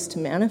command those to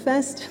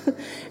manifest.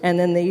 And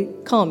then they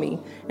call me,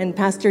 and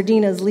Pastor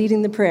Dina's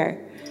leading the prayer.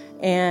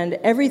 And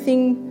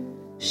everything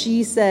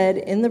she said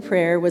in the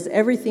prayer was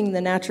everything the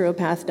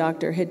naturopath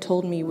doctor had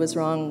told me was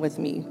wrong with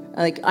me.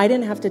 Like, I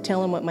didn't have to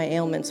tell him what my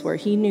ailments were.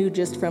 He knew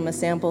just from a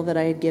sample that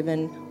I had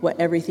given what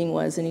everything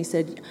was. And he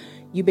said,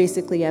 you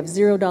basically have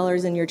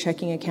 $0 in your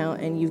checking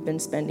account, and you've been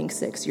spending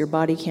 $6. Your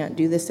body can't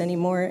do this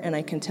anymore, and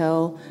I can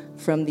tell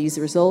from these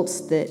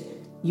results that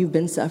you've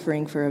been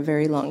suffering for a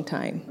very long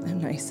time.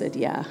 And I said,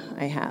 yeah,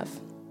 I have.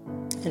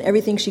 And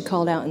everything she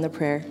called out in the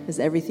prayer is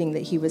everything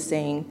that he was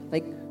saying,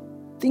 like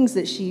things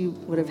that she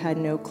would have had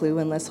no clue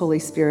unless Holy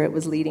Spirit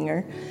was leading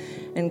her.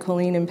 And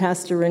Colleen and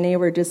Pastor Renee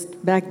were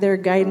just back there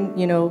guiding,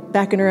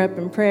 backing her up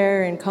in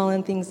prayer and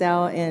calling things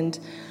out. And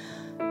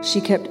she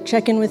kept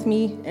checking with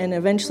me, and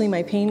eventually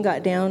my pain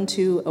got down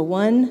to a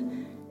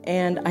 1,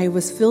 and I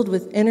was filled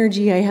with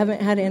energy. I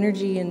haven't had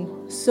energy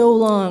in so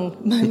long,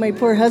 my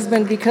poor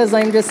husband, because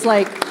I'm just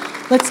like,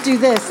 let's do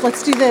this,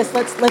 let's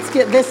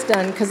get this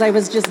done, because I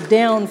was just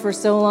down for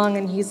so long.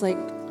 And he's like,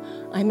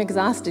 I'm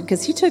exhausted,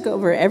 because he took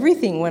over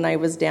everything when I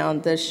was down,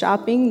 the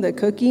shopping, the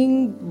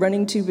cooking,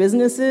 running 2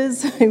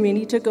 businesses. I mean,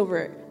 he took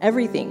over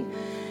everything.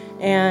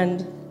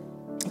 And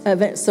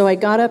so I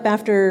got up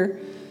after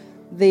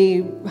they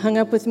hung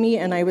up with me,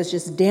 and I was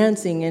just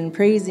dancing and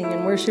praising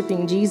and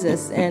worshiping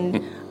Jesus.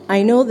 And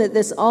I know that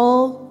this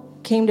all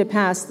came to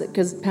pass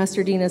because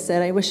Pastor Dina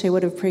said, I wish I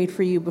would have prayed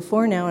for you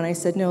before now. And I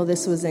said, no,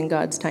 this was in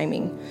God's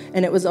timing.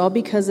 And it was all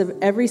because of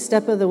every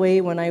step of the way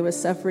when I was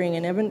suffering,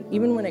 and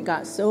even when it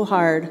got so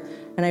hard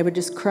and I would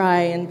just cry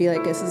and be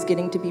like, this is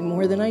getting to be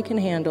more than I can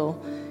handle,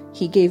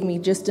 he gave me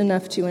just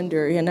enough to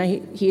endure. And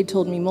he had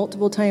told me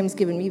multiple times,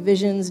 given me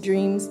visions,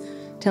 dreams,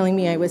 telling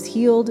me I was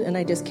healed, and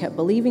I just kept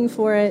believing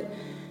for it.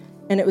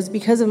 And it was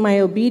because of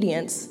my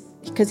obedience,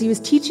 because he was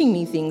teaching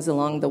me things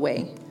along the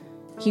way.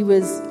 He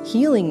was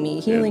healing me,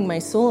 healing my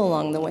soul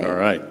along the way. All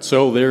right.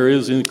 So there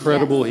is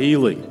incredible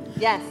healing.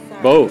 Yes.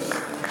 Both.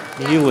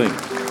 Healing. And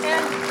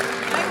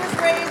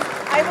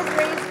I was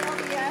raised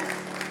LDS,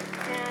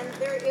 and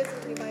there is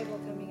a revival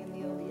coming in the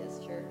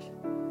LDS church.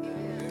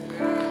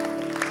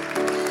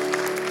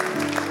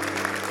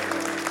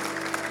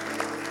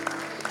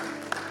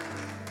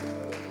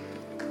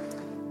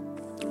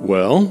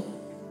 Well,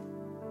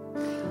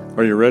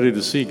 are you ready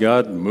to see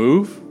God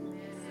move?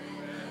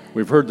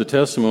 We've heard the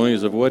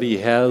testimonies of what he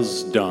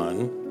has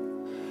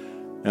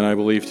done, and I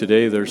believe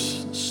today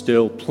there's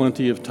still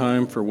plenty of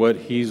time for what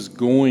he's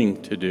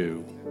going to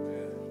do.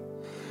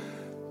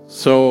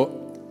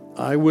 So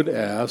I would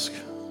ask,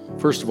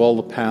 first of all,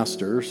 the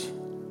pastors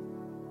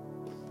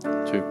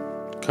to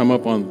come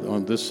up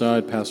on this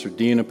side. Pastor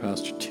Dina,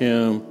 Pastor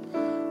Tim,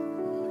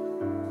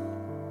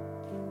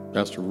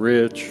 Pastor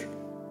Rich.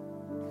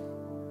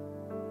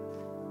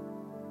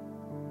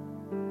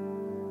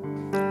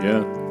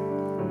 Yeah,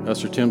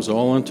 Pastor Tim's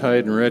all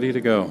untied and ready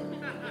to go.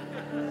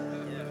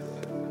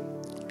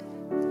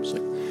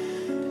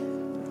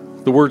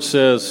 The word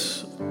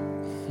says,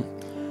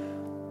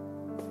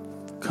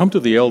 come to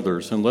the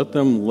elders and let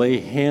them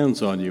lay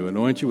hands on you,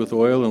 anoint you with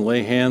oil and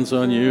lay hands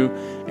on you,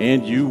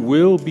 and you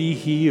will be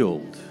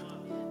healed.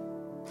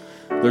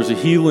 There's a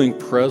healing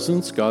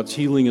presence. God's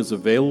healing is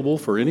available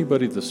for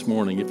anybody this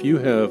morning. If you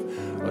have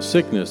a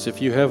sickness, if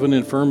you have an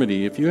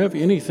infirmity, if you have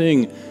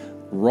anything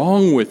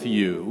wrong with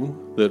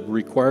you that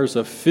requires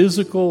a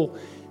physical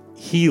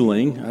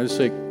healing, I just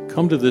say,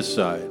 come to this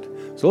side.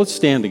 So let's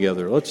stand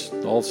together. Let's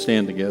all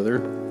stand together.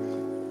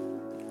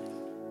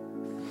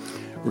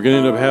 We're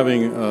going to end up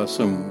having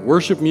some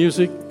worship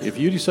music. If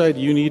you decide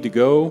you need to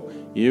go,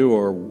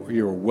 you're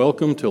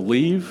welcome to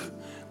leave.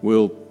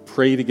 We'll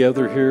pray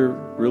together here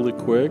really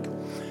quick.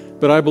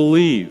 But I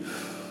believe,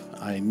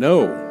 I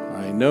know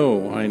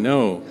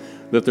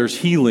that there's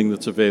healing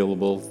that's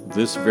available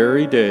this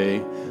very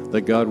day,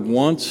 that God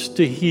wants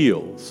to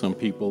heal some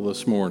people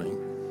this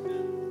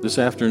morning, this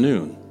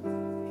afternoon.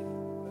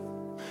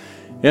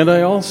 And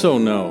I also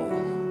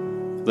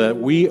know that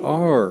we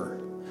are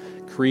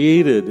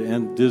created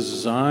and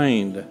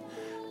designed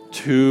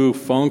to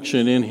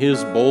function in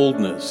His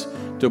boldness,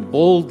 to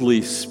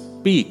boldly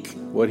speak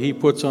what He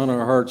puts on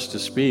our hearts to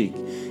speak.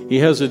 He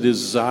has a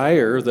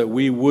desire that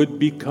we would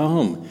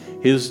become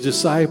His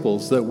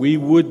disciples, that we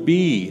would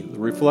be the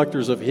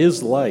reflectors of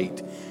His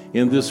light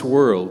in this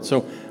world.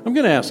 So I'm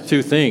going to ask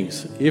two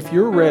things. If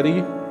you're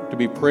ready to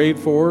be prayed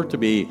for,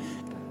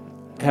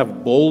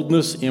 have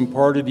boldness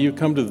imparted to you,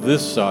 come to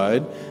this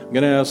side. I'm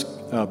going to ask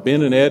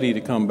Ben and Eddie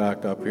to come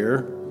back up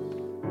here.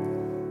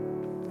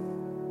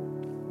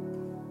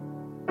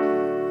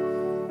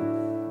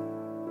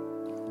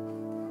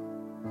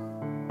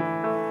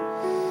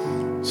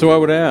 So I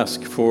would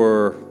ask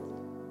for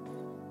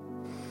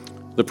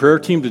the prayer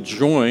team to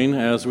join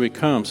as we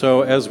come.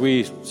 So as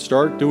we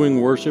start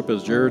doing worship,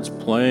 as Jared's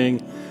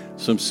playing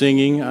some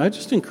singing, I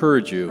just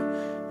encourage you,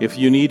 if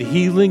you need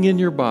healing in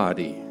your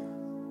body,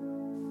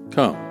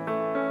 come.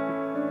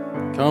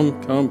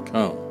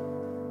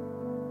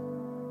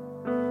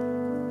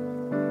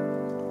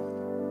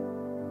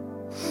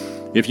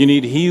 If you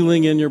need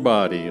healing in your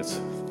body, it's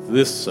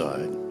this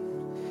side.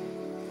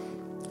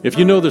 If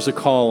you know there's a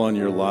call on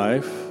your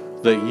life,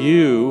 that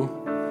you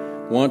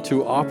want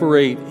to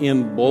operate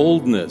in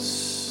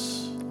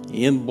boldness,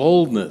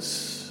 to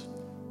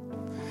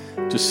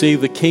see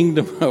the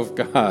kingdom of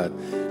God,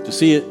 to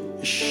see it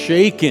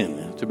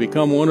shaken, to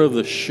become one of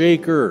the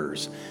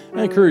shakers,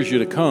 I encourage you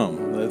to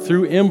come.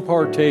 Through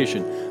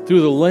impartation,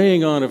 through the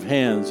laying on of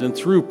hands, and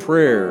through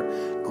prayer,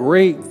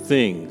 great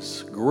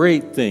things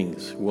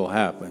will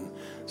happen.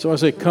 So I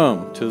say,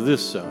 come to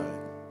this side.